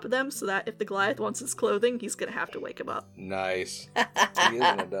on top of them, so that if the Goliath wants his clothing, he's gonna have to wake him up. Nice. He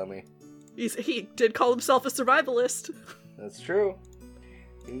isn't a dummy. He did call himself a survivalist. That's true.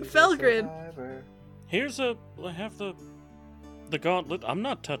 He's a Felgrin. survivor. I have the gauntlet. I'm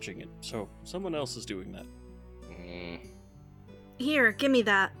not touching it, so someone else is doing that. Here, give me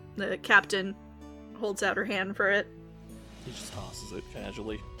that. The captain holds out her hand for it. He just tosses it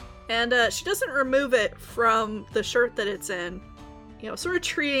casually. And she doesn't remove it from the shirt that it's in. Sort of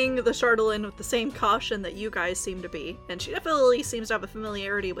treating the Chardalyn with the same caution that you guys seem to be. And she definitely seems to have a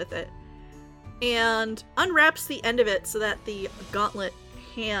familiarity with it. And unwraps the end of it so that the gauntlet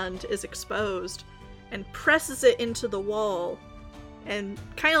hand is exposed. And presses it into the wall. And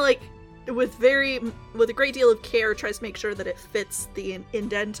kind of with a great deal of care tries to make sure that it fits the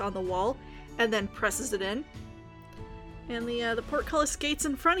indent on the wall. And then presses it in. And the portcullis gates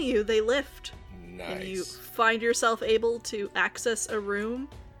in front of you, they lift. Nice. And you find yourself able to access a room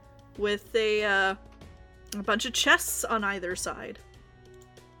with a bunch of chests on either side.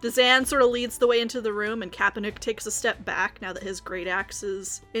 Dazan sort of leads the way into the room, and Kapanuk takes a step back now that his great axe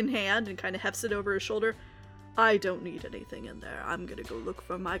is in hand and kind of hefts it over his shoulder. I don't need anything in there. I'm gonna go look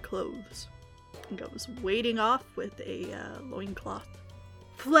for my clothes. And goes wading off with a loincloth,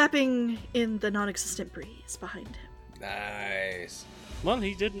 flapping in the non-existent breeze behind him. Nice. Well,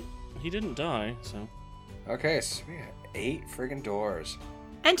 he didn't die, so. Okay, so we got 8 friggin' doors.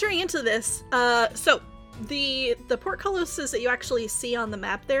 Entering into this, so the portcullises that you actually see on the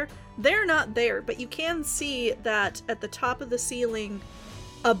map there, they're not there, but you can see that at the top of the ceiling,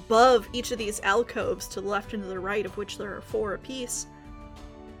 above each of these alcoves to the left and to the right, of which there are 4 apiece,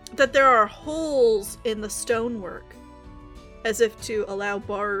 that there are holes in the stonework, as if to allow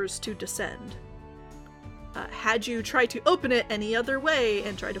bars to descend. Had you tried to open it any other way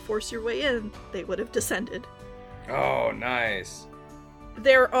and tried to force your way in, they would have descended. Oh, nice.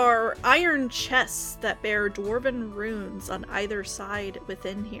 There are iron chests that bear dwarven runes on either side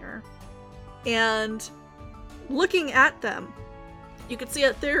within here. And looking at them, you can see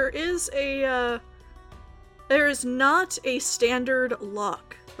that there is not a standard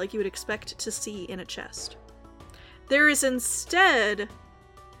lock like you would expect to see in a chest. There is instead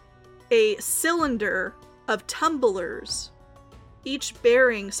a cylinder of tumblers, each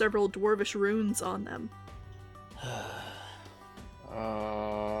bearing several dwarvish runes on them.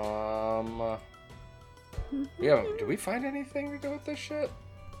 Yeah, did we find anything to go with this shit?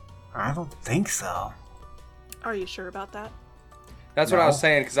 I don't think so. Are you sure about that? That's what I No. was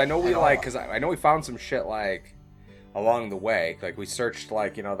saying, because I know we At all. because I know we found some shit along the way. Like we searched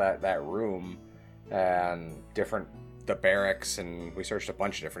that room and the barracks, and we searched a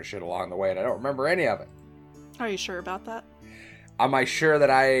bunch of different shit along the way, and I don't remember any of it. Are you sure about that? Am I sure that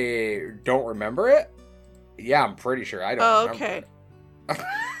I don't remember it? Yeah, I'm pretty sure I don't remember Okay. it.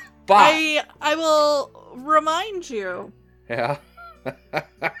 But I will remind you. yeah.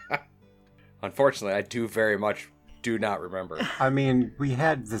 Unfortunately, I do not remember. I mean, we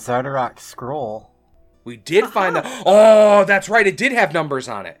had the Zardarok scroll. We did find oh, that's right. It did have numbers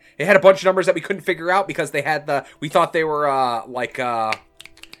on it. It had a bunch of numbers that we couldn't figure out because they had we thought they were It has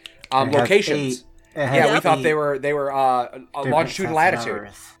locations. 8. It has Yeah, we thought 8 they were different longitude and sets of latitude.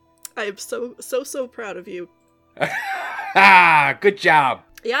 numbers. I am so proud of you. Good job.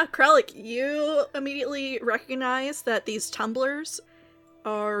 Yeah, Kralik, you immediately recognize that these tumblers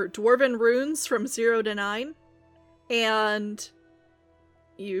are dwarven runes from 0 to 9, and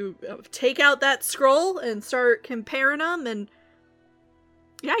you take out that scroll and start comparing them, and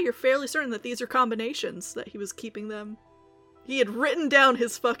Yeah, you're fairly certain that these are combinations, that he was keeping them. He had written down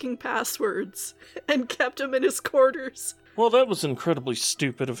his fucking passwords and kept them in his quarters. Well, that was incredibly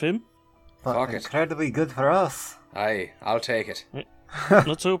stupid of him. But Fuck it. incredibly good for us. Aye, I'll take it.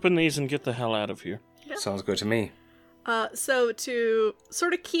 Let's open these and get the hell out of here. Yeah. Sounds good to me. So to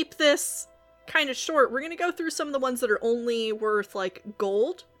sort of keep this kind of short, we're going to go through some of the ones that are only worth, like,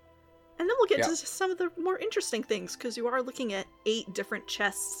 gold. And then we'll get to some of the more interesting things, because you are looking at 8 different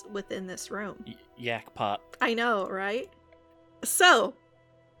chests within this room. Yak pot. I know, right? So,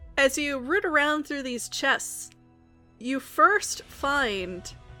 as you root around through these chests, you first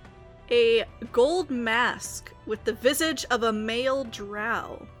find a gold mask with the visage of a male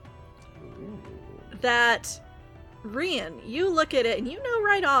drow. That, Rian, you look at it and you know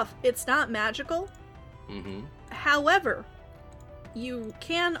right off it's not magical. Mm-hmm. However, you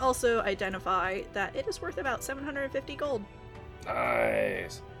can also identify that it is worth about 750 gold.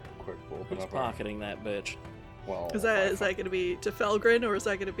 Nice. Quick, we'll open Who's up our... pocketing that bitch? Well, Is that going to be to Felgrin, or is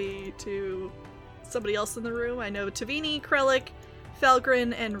that going to be to somebody else in the room? I know Tavini, Krellick,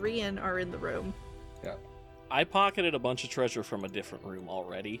 Felgrin, and Rian are in the room. Yeah. I pocketed a bunch of treasure from a different room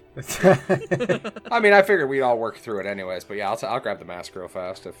already. I mean, I figured we'd all work through it anyways, but yeah, I'll grab the mask real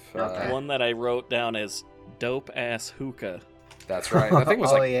fast if... Okay. One that I wrote down as dope-ass hookah. That's right. I think it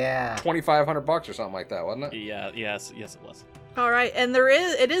was oh, like yeah. $2,500 or something like that, wasn't it? Yeah, yes, it was. All right, and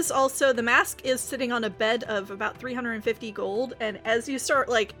it is also, the mask is sitting on a bed of about 350 gold, and as you start,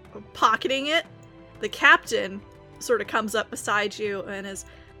 like, pocketing it, the captain sort of comes up beside you and is,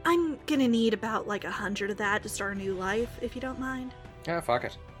 I'm gonna need about, like, 100 of that to start a new life, if you don't mind. Yeah, fuck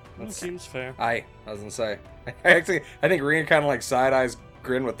it. That seems fair. I was gonna say. I think Rian kind of like side-eyes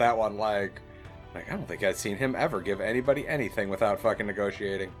grin with that one, like, I don't think I've seen him ever give anybody anything without fucking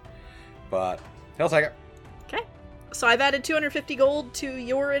negotiating. But he'll take it. Okay. So I've added 250 gold to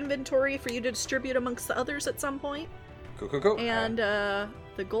your inventory for you to distribute amongst the others at some point. Cool. And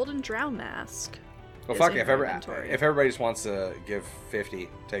the golden drow mask. Well, is fuck in it. If your inventory. everybody just wants to give 50,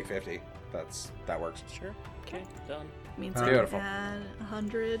 take 50. That works. Sure. Okay, done. Means I Beautiful. can add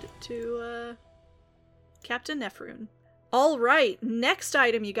 100 to Captain Nefrune. All right, next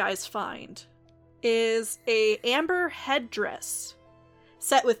item you guys find is a amber headdress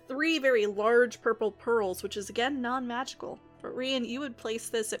set with 3 very large purple pearls, which is again non-magical. But Rian, you would place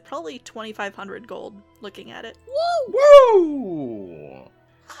this at probably 2,500 gold. Looking at it. Woo!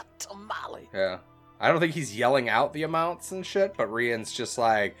 Hot tamale. Yeah. I don't think he's yelling out the amounts and shit, but Rian's just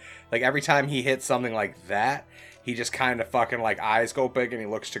like every time he hits something like that, he just kind of fucking like eyes go big and he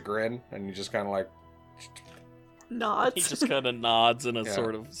looks to grin and he just kind of like, Nods. He just kind of nods in a Yeah.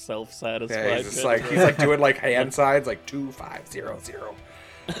 sort of self-satisfied. yeah, he's just kind like of he's way. like doing like hand signs like 2500.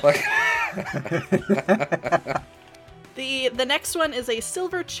 Like The next one is a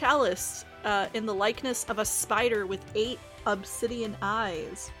silver chalice in the likeness of a spider with 8 obsidian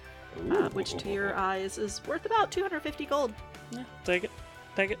eyes, which to your eyes is worth about 250 gold. Yeah, take it.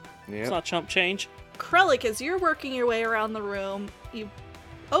 It's Yep. not chump change. Krellick, as you're working your way around the room, you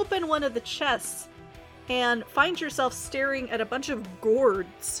open one of the chests and find yourself staring at a bunch of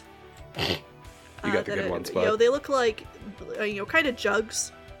gourds. You got the good ones, bud. They look like, kind of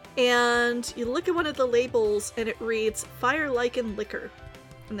jugs. And you look at one of the labels and it reads Fire Lichen Liquor.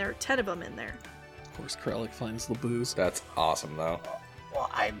 And there are 10 of them in there. Of course, Krellick finds the booze. That's awesome though. Well,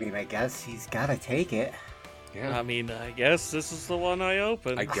 I mean, I guess he's gotta take it. Yeah. I mean, I guess this is the one I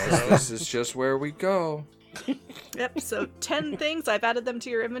opened. I guess this is just where we go. Yep, so 10 things. I've added them to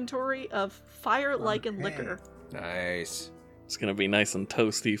your inventory of Fire Lichen Okay. Liquor. Nice. It's gonna be nice and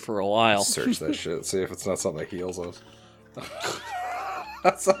toasty for a while. Search that shit. See if it's not something that heals us.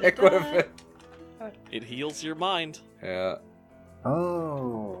 That's like what if it. It heals your mind. Yeah.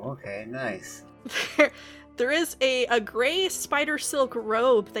 Oh, okay, nice. There is a gray spider silk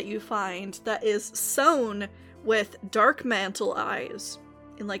robe that you find that is sewn with dark mantle eyes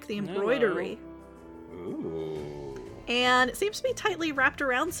in like the embroidery. Ooh. And it seems to be tightly wrapped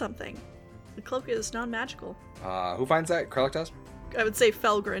around something. The cloak is non-magical. Who finds that? Krellick does? I would say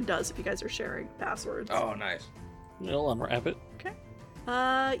Felgrin does if you guys are sharing passwords. Oh, nice. You'll unwrap it. Okay.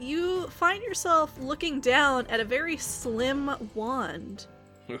 You find yourself looking down at a very slim wand.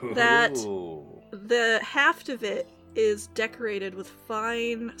 That- Ooh. The haft of it is decorated with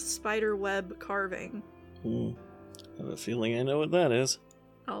fine spider web carving. I have a feeling I know what that is.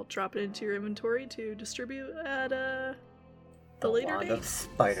 I'll drop it into your inventory to distribute at a later Wand date. of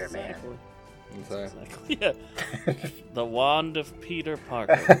Spider-Man. Okay. Exactly. Yeah. The wand of Peter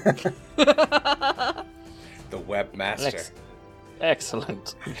Parker. The webmaster.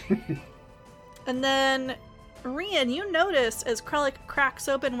 Excellent. And then Rian, you notice as Krellick cracks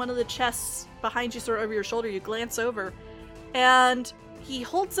open one of the chests behind you, sort of over your shoulder, you glance over, and he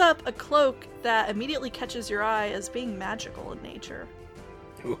holds up a cloak that immediately catches your eye as being magical in nature.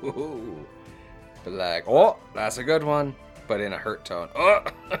 Ooh. But like, oh, that's a good one. But in a hurt tone. Oh,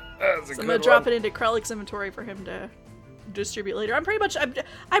 that's a So good I'm gonna one. drop it into Krellick's inventory for him to distribute later.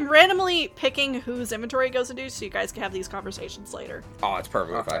 I'm randomly picking whose inventory it goes into so you guys can have these conversations later. Oh, it's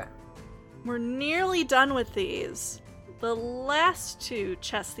perfectly Okay. fine. We're nearly done with these. The last two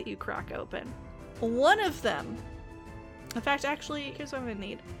chests that you crack open. One of them, in fact, actually, here's what I'm gonna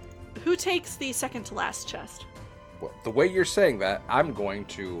need. Who takes the second to last chest? Well, the way you're saying that, I'm going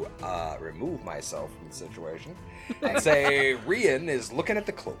to remove myself from the situation and say Rian is looking at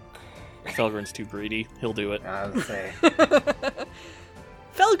the cloak. Felgren's too greedy. He'll do it. I would say.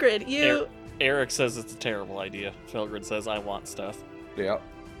 Felgrid, you Eric says it's a terrible idea. Felgren says, I want stuff. Yep.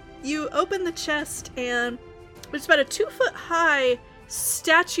 you open the chest and it's about a 2-foot high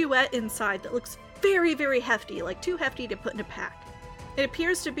statuette inside that looks very, very hefty, like too hefty to put in a pack. It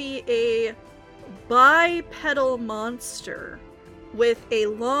appears to be a bipedal monster with a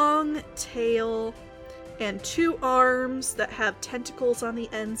long tail and 2 arms that have tentacles on the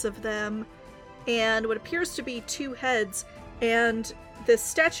ends of them and what appears to be 2 heads, and this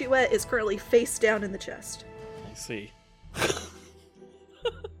statuette is currently face down in the chest. I see.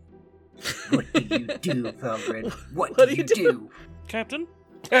 What do you do, Felgren? What What do do you you do? Captain,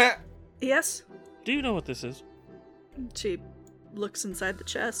 Yes? do you know what this is? She looks inside the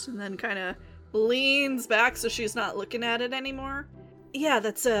chest and then kind of leans back so she's not looking at it anymore. Yeah,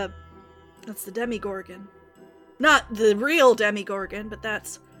 that's the Demigorgon. Not the real Demigorgon, but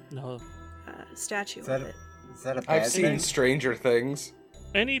that's No. a statue Is that of a- it. Is that a bad I've seen thing? Stranger Things.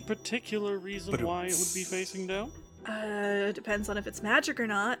 Any particular reason why it would be facing down? Depends on if it's magic or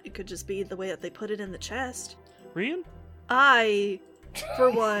not. It could just be the way that they put it in the chest. Rian? I,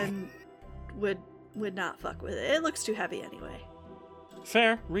 for one, would not fuck with it. It looks too heavy anyway.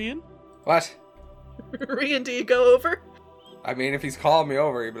 Fair. Rian? What? Rian, do you go over? I mean, if he's calling me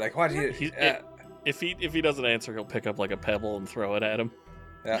over, he'd be like, what? If he doesn't answer, he'll pick up like a pebble and throw it at him.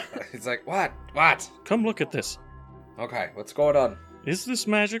 Yeah. He's like, what? What? Come look at this. Okay, what's going on? Is this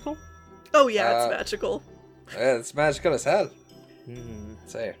magical? Oh yeah, it's Uh, magical. Yeah, it's magical as hell. Hmm.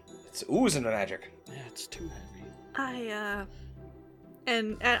 Say, it's oozing magic. Yeah, it's too heavy.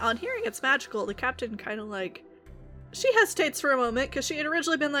 And on hearing it's magical, the captain kind of like, she hesitates for a moment because she had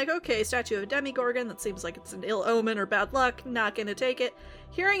originally been like, okay, statue of a Demigorgon, that seems like it's an ill omen or bad luck, not gonna take it.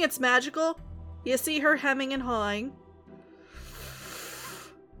 Hearing it's magical, you see her hemming and hawing.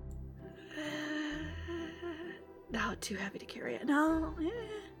 No, too heavy to carry it. No,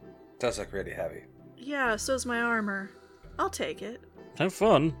 Does look really heavy. yeah, so's my armor. I'll take it. Have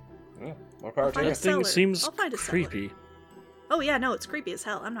fun. Yeah, more power I'll to find you. a That thing seller. seems I'll find a seller. creepy. Oh yeah, no, it's creepy as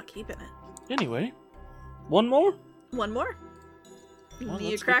hell. I'm not keeping it. Anyway, one more? One more? Well, Do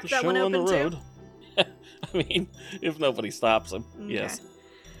you let's crack get the that show one on the open too? road. I mean, if nobody stops him, yes.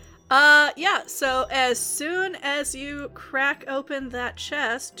 Yeah, so as soon as you crack open that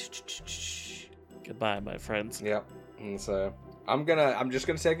chest, Goodbye, my friends. Yep. And so I'm just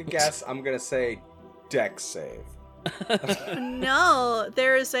gonna take a guess. I'm gonna say Dex save. no,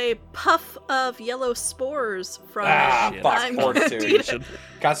 there is a puff of yellow spores from Ah, it. fuck, I'm poor gonna dude. need a- Should-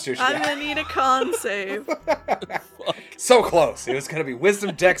 Constitution. I'm gonna need a con save. Fuck. So close. It was gonna be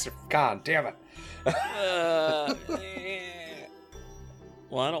Wisdom, Dex, or Con. Damn it.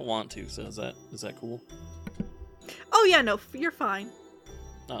 Well, I don't want to, so is that cool? Oh yeah, no, you're fine.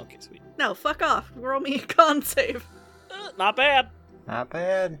 Oh, okay, sweet. No, fuck off. Roll me a con save. Not bad. Not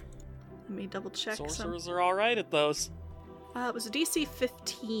bad. Let me double check some. Sorcerers are all right at those. It was a DC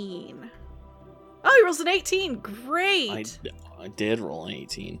 15. Oh, he rolls an 18. Great. I did roll an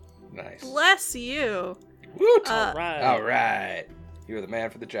 18. Nice. Bless you. Woot. Uh, All right. All right. You were the man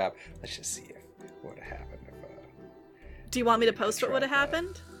for the job. Let's just see what would have happened if. Do you want me to post what tried would have that.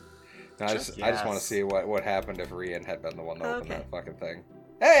 happened? No, I just want to Yes. see what happened if Rian had been the one to open Okay. that fucking thing.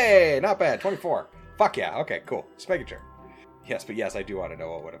 Hey, not bad. 24. Fuck yeah. Okay, cool. Just making sure. Yes, but yes, I do want to know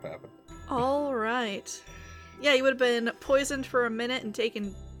what would have happened. All right. Yeah, you would have been poisoned for a minute and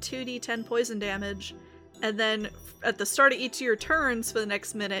taken 2d10 poison damage. And then at the start of each of your turns for the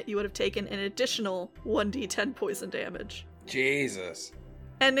next minute, you would have taken an additional 1d10 poison damage, Jesus.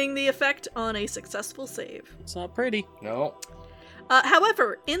 ending the effect on a successful save. It's not pretty. No.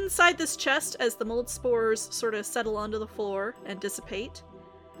 However, inside this chest, as the mold spores sort of settle onto the floor and dissipate,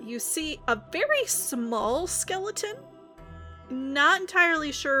 you see a very small skeleton. Not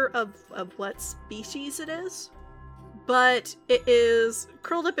entirely sure of what species it is, but it is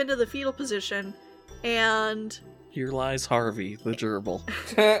curled up into the fetal position, And Here lies Harvey, the gerbil.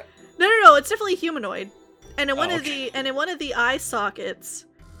 no, it's definitely humanoid. And in one okay. of the eye sockets,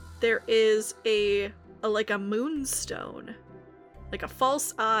 there is a moonstone, like a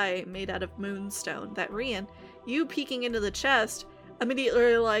false eye made out of moonstone. That Rian, you peeking into the chest,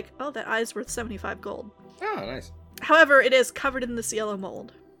 immediately like, oh, that eye's worth 75 gold. Oh, nice. However, it is covered in this yellow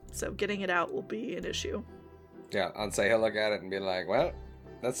mold, so getting it out will be an issue. Yeah, I'd say he'll look at it and be like, well,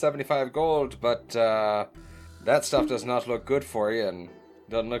 that's 75 gold, but that stuff does not look good for you and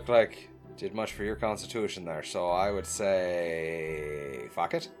doesn't look like it did much for your constitution there. So I would say,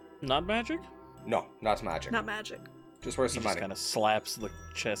 fuck it. Not magic? No, not magic. Not magic. Just worth He some just money. kind of slaps the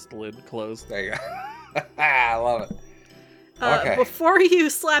chest lid closed. There you go. I love it. Okay. Before you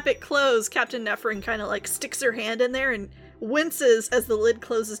slap it closed, Captain Nephrin kind of like sticks her hand in there and winces as the lid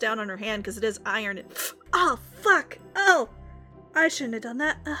closes down on her hand because it is iron. And, oh, fuck. Oh, I shouldn't have done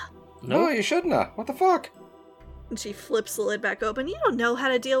that. Ugh. No, you shouldn't have. What the fuck? And she flips the lid back open. You don't know how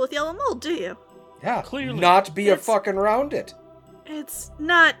to deal with yellow mold, do you? Yeah, Clearly. not be a It's- fucking around it. It's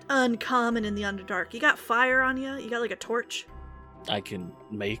not uncommon in the Underdark. You got fire on you? You got like a torch? I can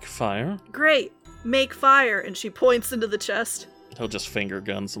make fire. Great. Make fire. And she points into the chest. He'll just finger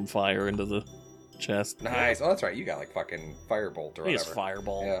gun some fire into the chest. Nice. Oh, that's right. You got like fucking firebolt or He has whatever.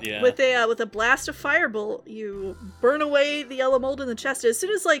 fireball. Yeah. With a blast of firebolt, you burn away the yellow mold in the chest. As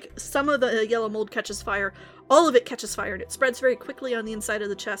soon as like some of the yellow mold catches fire, all of it catches fire, and it spreads very quickly on the inside of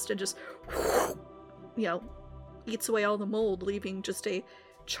the chest and just, eats away all the mold, leaving just a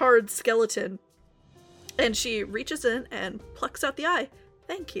charred skeleton. And she reaches in and plucks out the eye.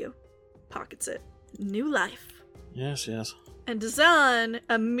 Thank you. Pockets it. New life. Yes, yes. And Dazan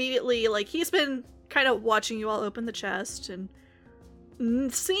immediately, like, he's been kind of watching you all open the chest and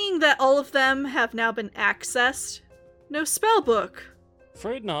seeing that all of them have now been accessed. No spell book.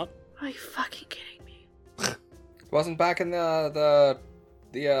 Afraid not. Are you fucking kidding me? Wasn't back in the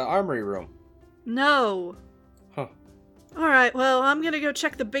armory room. No. Huh. Alright, well, I'm gonna go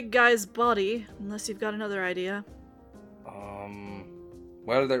check the big guy's body, unless you've got another idea.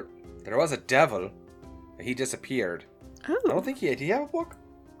 Well, there was a devil. He disappeared. I Oh. don't think did he have a book?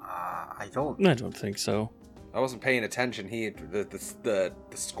 I don't. I don't think so. I wasn't paying attention. He the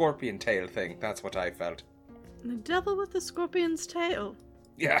scorpion tail thing. That's what I felt. The devil with the scorpion's tail.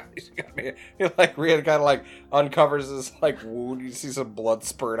 Yeah, he's got me. He like Rian kind of like uncovers his like wound. You see some blood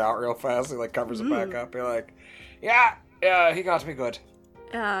spurt out real fast. He like covers it back up. You're like, yeah, he got me good.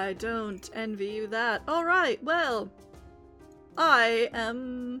 I don't envy you that. Alright, well, I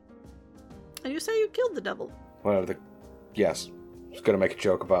am... And you say you killed the devil. Well, yes, I was gonna make a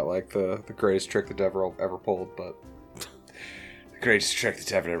joke about like the greatest trick the devil ever pulled, but the greatest trick the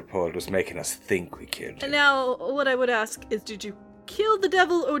devil ever pulled was making us think we killed him. And now, what I would ask is, did you kill the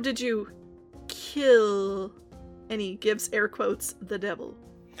devil, or did you kill, and he gives air quotes, the devil?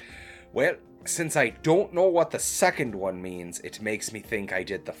 Well, since I don't know what the second one means, it makes me think I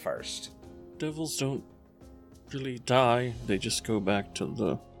did the first. Devils don't really die. They just go back to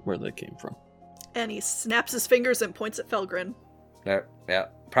where they came from. And he snaps his fingers and points at Felgrin. Yeah,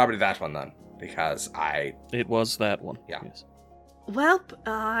 probably that one then, because It was that one. Yeah. Yes. Well,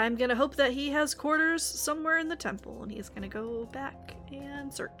 I'm gonna hope that he has quarters somewhere in the temple, and he's gonna go back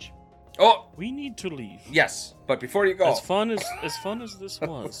and search. Oh, We need to leave. yes, but before you go, As fun as this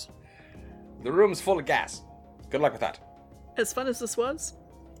was, the room's full of gas. Good luck with that. As fun as this was,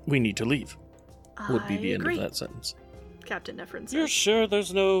 we need to leave. Would be I the agree, end of that sentence. Captain Nephrin says. You're sure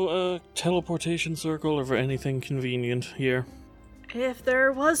there's no teleportation circle or anything convenient here? If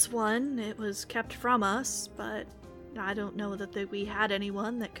there was one, it was kept from us, but I don't know that we had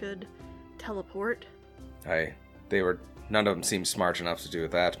anyone that could teleport. None of them seemed smart enough to do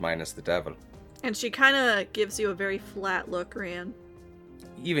that, minus the devil. And she kind of gives you a very flat look, Rian.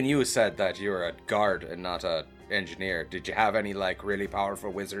 Even you said that you were a guard and not a engineer. Did you have any like really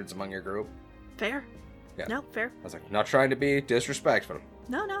powerful wizards among your group? Fair? Yeah. No, fair. I was like, not trying to be disrespectful.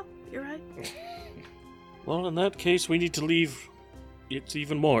 No, you're right. Well, in that case, we need to leave. It's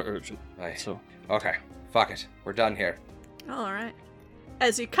even more urgent. So, Okay, fuck it. We're done here. Alright.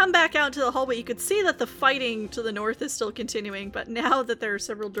 As you come back out into the hallway, you could see that the fighting to the north is still continuing, but now that there are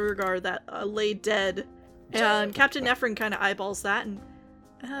several Durgar that lay dead, and Captain Nephrin kind of eyeballs that, and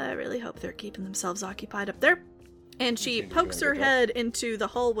I really hope they're keeping themselves occupied up there. And she seem to be doing pokes a her good job. head into the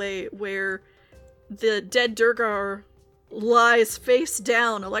hallway where the dead Durgar lies face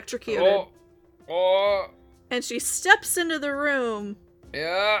down, electrocuted. Oh, And she steps into the room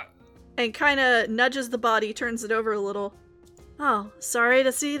yeah. and kind of nudges the body, turns it over a little. Oh, sorry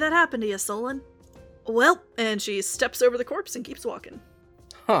to see that happen to you, Solon. Well, and she steps over the corpse and keeps walking.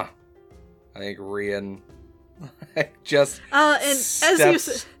 Huh. I think Rian just and as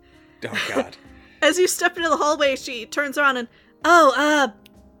steps... Oh, God. As you step into the hallway, she turns around and,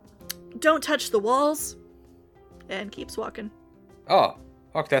 don't touch the walls. And keeps walking. Oh,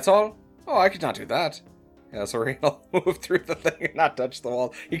 fuck, that's all? Oh, I could not do that. Yeah, so Rian will move through the thing and not touch the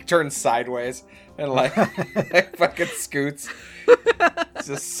wall. He turns sideways and, like, fucking scoots. He's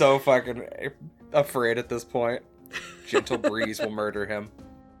just so fucking afraid at this point. Gentle breeze will murder him.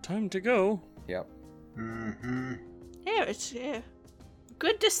 Time to go. Yep. Mm-hmm. Yeah, it's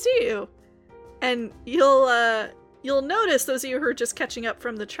good to see you. And you'll notice, those of you who are just catching up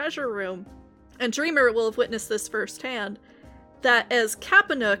from the treasure room, and Dreamer will have witnessed this firsthand, that as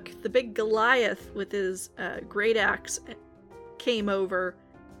Kapanuk, the big Goliath with his great axe, came over,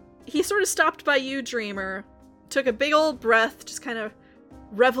 he sort of stopped by you, Dreamer, took a big old breath, just kind of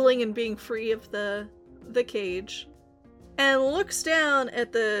reveling in being free of the cage, and looks down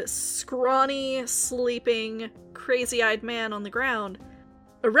at the scrawny, sleeping, crazy-eyed man on the ground,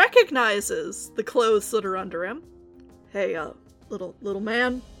 recognizes the clothes that are under him. Hey, little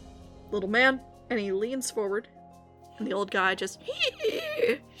man, and he leans forward, and the old guy just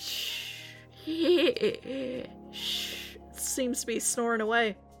seems to be snoring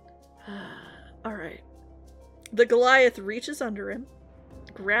away. All right. The Goliath reaches under him,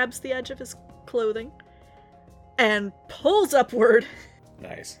 grabs the edge of his clothing, and pulls upward,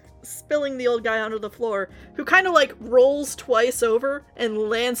 Nice. spilling the old guy onto the floor, who kind of like rolls twice over and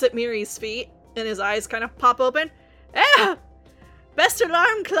lands at Miri's feet, and his eyes kind of pop open. Ah! Best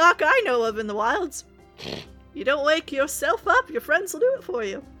alarm clock I know of in the wilds. You don't wake yourself up, your friends will do it for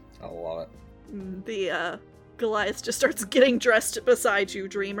you. I love it. The Goliath just starts getting dressed beside you,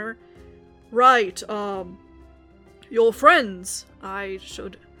 Dreamer. Right, your friends. I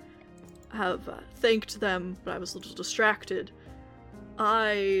should have thanked them, but I was a little distracted.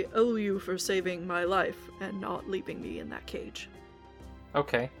 I owe you for saving my life and not leaving me in that cage.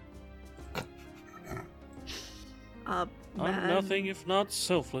 Okay. I'm Man. nothing if not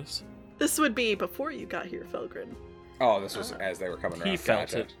selfless. This would be before you got here, Felgrin. Oh, this was as they were coming around. He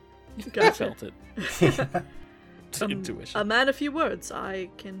felt Gotcha. it. I Gotcha. felt it. It's intuition. A man of few words, I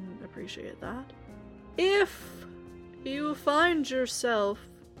can appreciate that. If you find yourself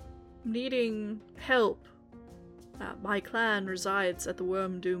needing help, my clan resides at the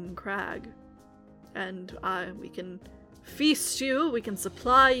Wormdoom Crag, and we can feast you, we can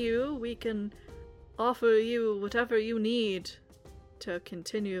supply you, we can offer you whatever you need to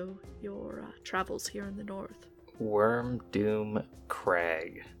continue your travels here in the north. Wormdoom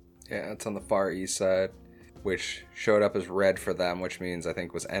Crag. Yeah, it's on the far east side, which showed up as red for them, which means I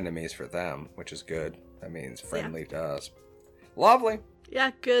think was enemies for them, which is good. That means friendly to us. Lovely. Yeah,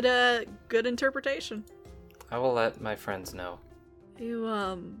 good interpretation. I will let my friends know.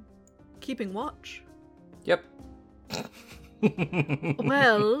 You, keeping watch? Yep.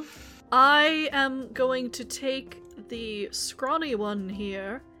 Well, I am going to take the scrawny one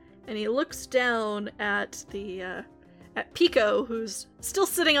here, and he looks down at at Pico, who's still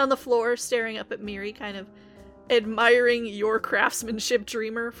sitting on the floor, staring up at Miri, kind of admiring your craftsmanship,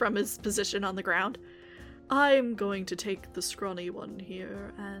 Dreamer, from his position on the ground. I'm going to take the scrawny one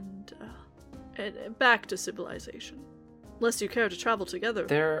here and back to civilization. Unless you care to travel together.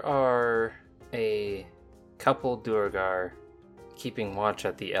 There are a couple Duergar keeping watch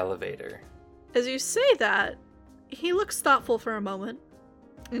at the elevator. As you say that, he looks thoughtful for a moment,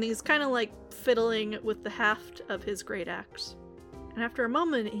 and he's kind of like fiddling with the haft of his great axe. And after a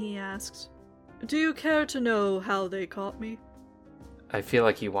moment, he asks, "Do you care to know how they caught me?" I feel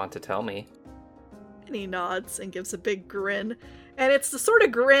like you want to tell me. And he nods and gives a big grin. And it's the sort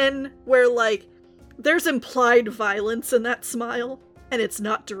of grin where, like, there's implied violence in that smile, and it's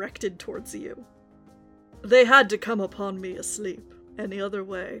not directed towards you. They had to come upon me asleep. Any other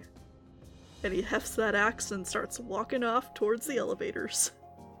way? And he hefts that axe and starts walking off towards the elevators.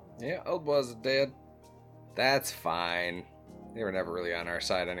 Yeah, old boys are dead. That's fine. They were never really on our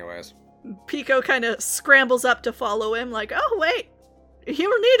side anyways. Pico kind of scrambles up to follow him, like, oh, wait,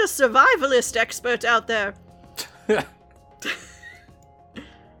 you'll need a survivalist expert out there.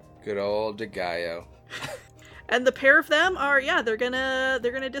 Good old DeGaio. And the pair of them are, yeah, they're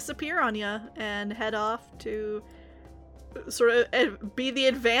gonna disappear on you and head off to sort of be the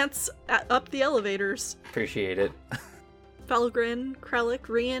advance up the elevators. Appreciate it. Felgrin, Krellick,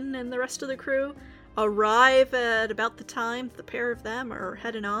 Rian, and the rest of the crew arrive at about the time the pair of them are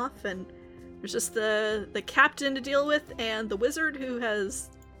heading off, and there's just the captain to deal with and the wizard who has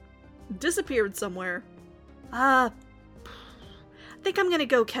disappeared somewhere. I think I'm gonna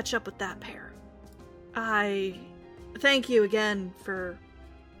go catch up with that pair. I thank you again for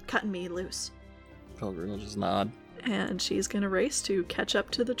cutting me loose. Felgrin will just nod. And she's gonna race to catch up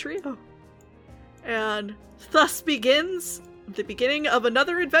to the trio. And thus begins the beginning of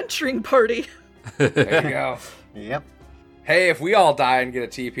another adventuring party. There you go. Yep. Hey, if we all die and get a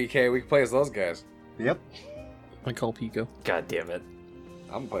TPK, we can play as those guys. Yep. I call Pico. God damn it.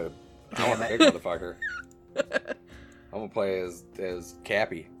 I'm gonna play. I want a big motherfucker. I'm gonna play as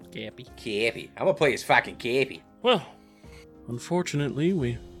Cappy. Gappy. I'm gonna play as fucking Cappy. Well, unfortunately,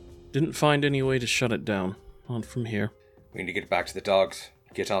 we didn't find any way to shut it down. Not from here. We need to get back to the dogs.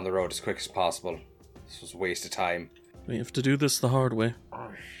 Get on the road as quick as possible. This was a waste of time. We have to do this the hard way.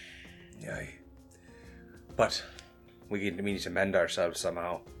 Yeah. But we need to mend ourselves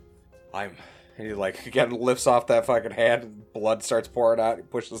somehow. And he like again lifts off that fucking hand and blood starts pouring out. He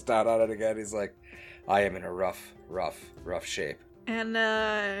pushes down on it again. He's like, I am in a rough shape. And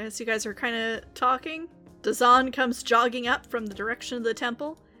as you guys are kind of talking, Dazan comes jogging up from the direction of the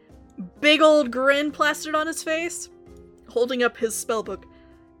temple. Big old grin plastered on his face, holding up his spellbook.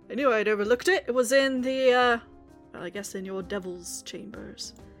 I knew I'd overlooked it. It was in the, I guess in your devil's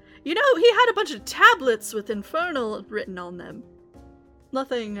chambers. You know, he had a bunch of tablets with Infernal written on them.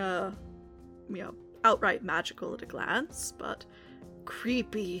 Nothing, outright magical at a glance, but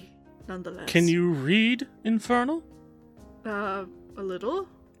creepy nonetheless. Can you read Infernal? A little.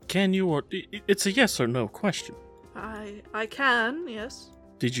 Can you, or it's a yes or no question. I can, yes.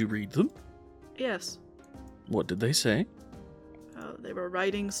 Did you read them? Yes. What did they say? They were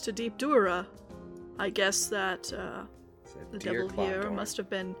writings to Deep Dura. I guess that, the devil here must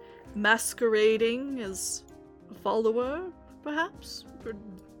have been masquerading as a follower, perhaps? For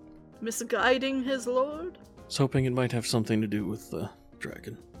misguiding his lord? I was hoping it might have something to do with the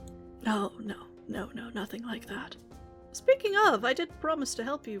dragon. No, nothing like that. Speaking of, I did promise to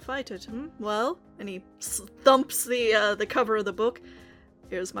help you fight it, Well, and he thumps the cover of the book.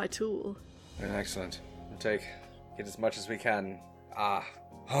 Here's my tool. Excellent. We'll get as much as we can.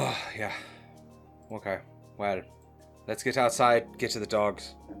 Yeah. Okay. Well, let's get outside, get to the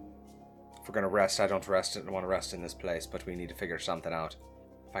dogs. If we're gonna rest, I don't want to rest in this place, but we need to figure something out.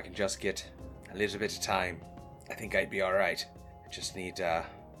 If I can just get a little bit of time, I think I'd be alright. I just need,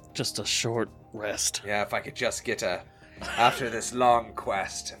 just a short rest. Yeah, if I could just get after this long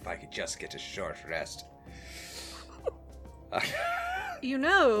quest, if I could just get a short rest. You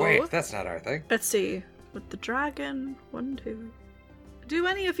know... Wait, that's not our thing. Let's see. With the dragon, 1, 2... Do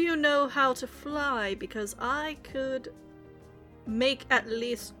any of you know how to fly? Because I could make at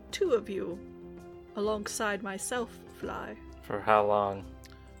least 2 of you, alongside myself, fly. For how long?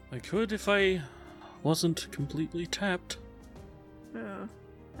 I could if I wasn't completely tapped. Oh,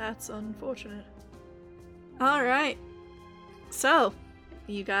 that's unfortunate. Alright. So,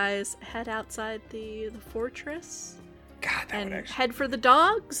 you guys head outside the fortress? God, that would and actually... head for the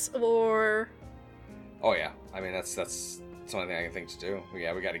dogs, or... Oh yeah, I mean that's the only thing I can think to do.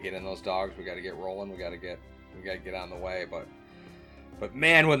 Yeah, we got to get in those dogs. We got to get rolling. We got to get on the way. But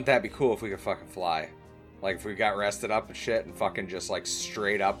man, wouldn't that be cool if we could fucking fly? Like if we got rested up and shit and fucking just like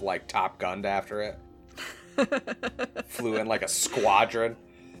straight up like Top Gunned after it. Flew in like a squadron.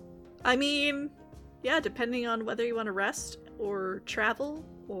 I mean, yeah, depending on whether you want to rest or travel,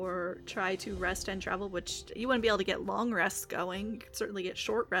 or try to rest and travel, which you wouldn't be able to get long rests going. You could certainly get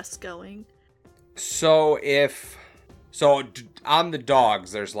short rests going. So on the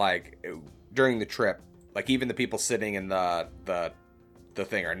dogs, there's like during the trip, like even the people sitting in the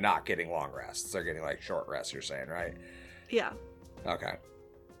thing are not getting long rests. They're getting like short rests. You're saying, right? Yeah. Okay.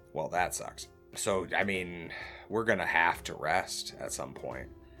 Well, that sucks. So I mean, we're gonna have to rest at some point,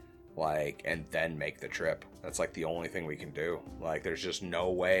 like, and then make the trip. That's like the only thing we can do. Like, there's just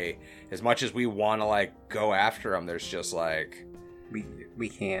no way. As much as we want to like go after them, there's just like we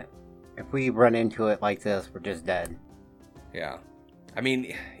can't. If we run into it like this, we're just dead. Yeah. I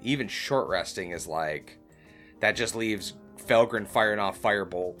mean, even short resting is like, that just leaves Felgrin firing off fire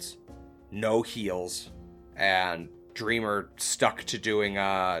bolts, no heals, and Dreamer stuck to doing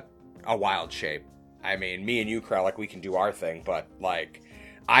a wild shape. I mean, me and you, Krell, like, we can do our thing, but like,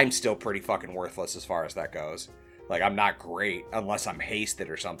 I'm still pretty fucking worthless as far as that goes. Like, I'm not great unless I'm hasted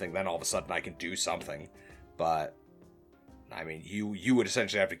or something, then all of a sudden I can do something. But I mean, you would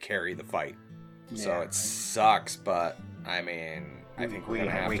essentially have to carry the fight. Yeah. So it sucks, but I mean, I think we're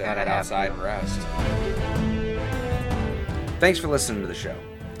gonna have to head outside and rest. Thanks for listening to the show.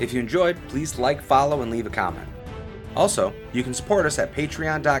 If you enjoyed, please like, follow, and leave a comment. Also, you can support us at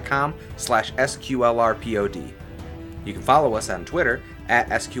patreon.com/SQLRPOD. You can follow us on Twitter at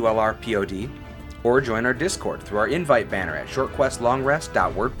SQLRPOD, or join our Discord through our invite banner at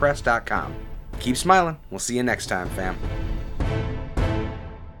shortquestlongrest.wordpress.com. Keep smiling. We'll see you next time, fam.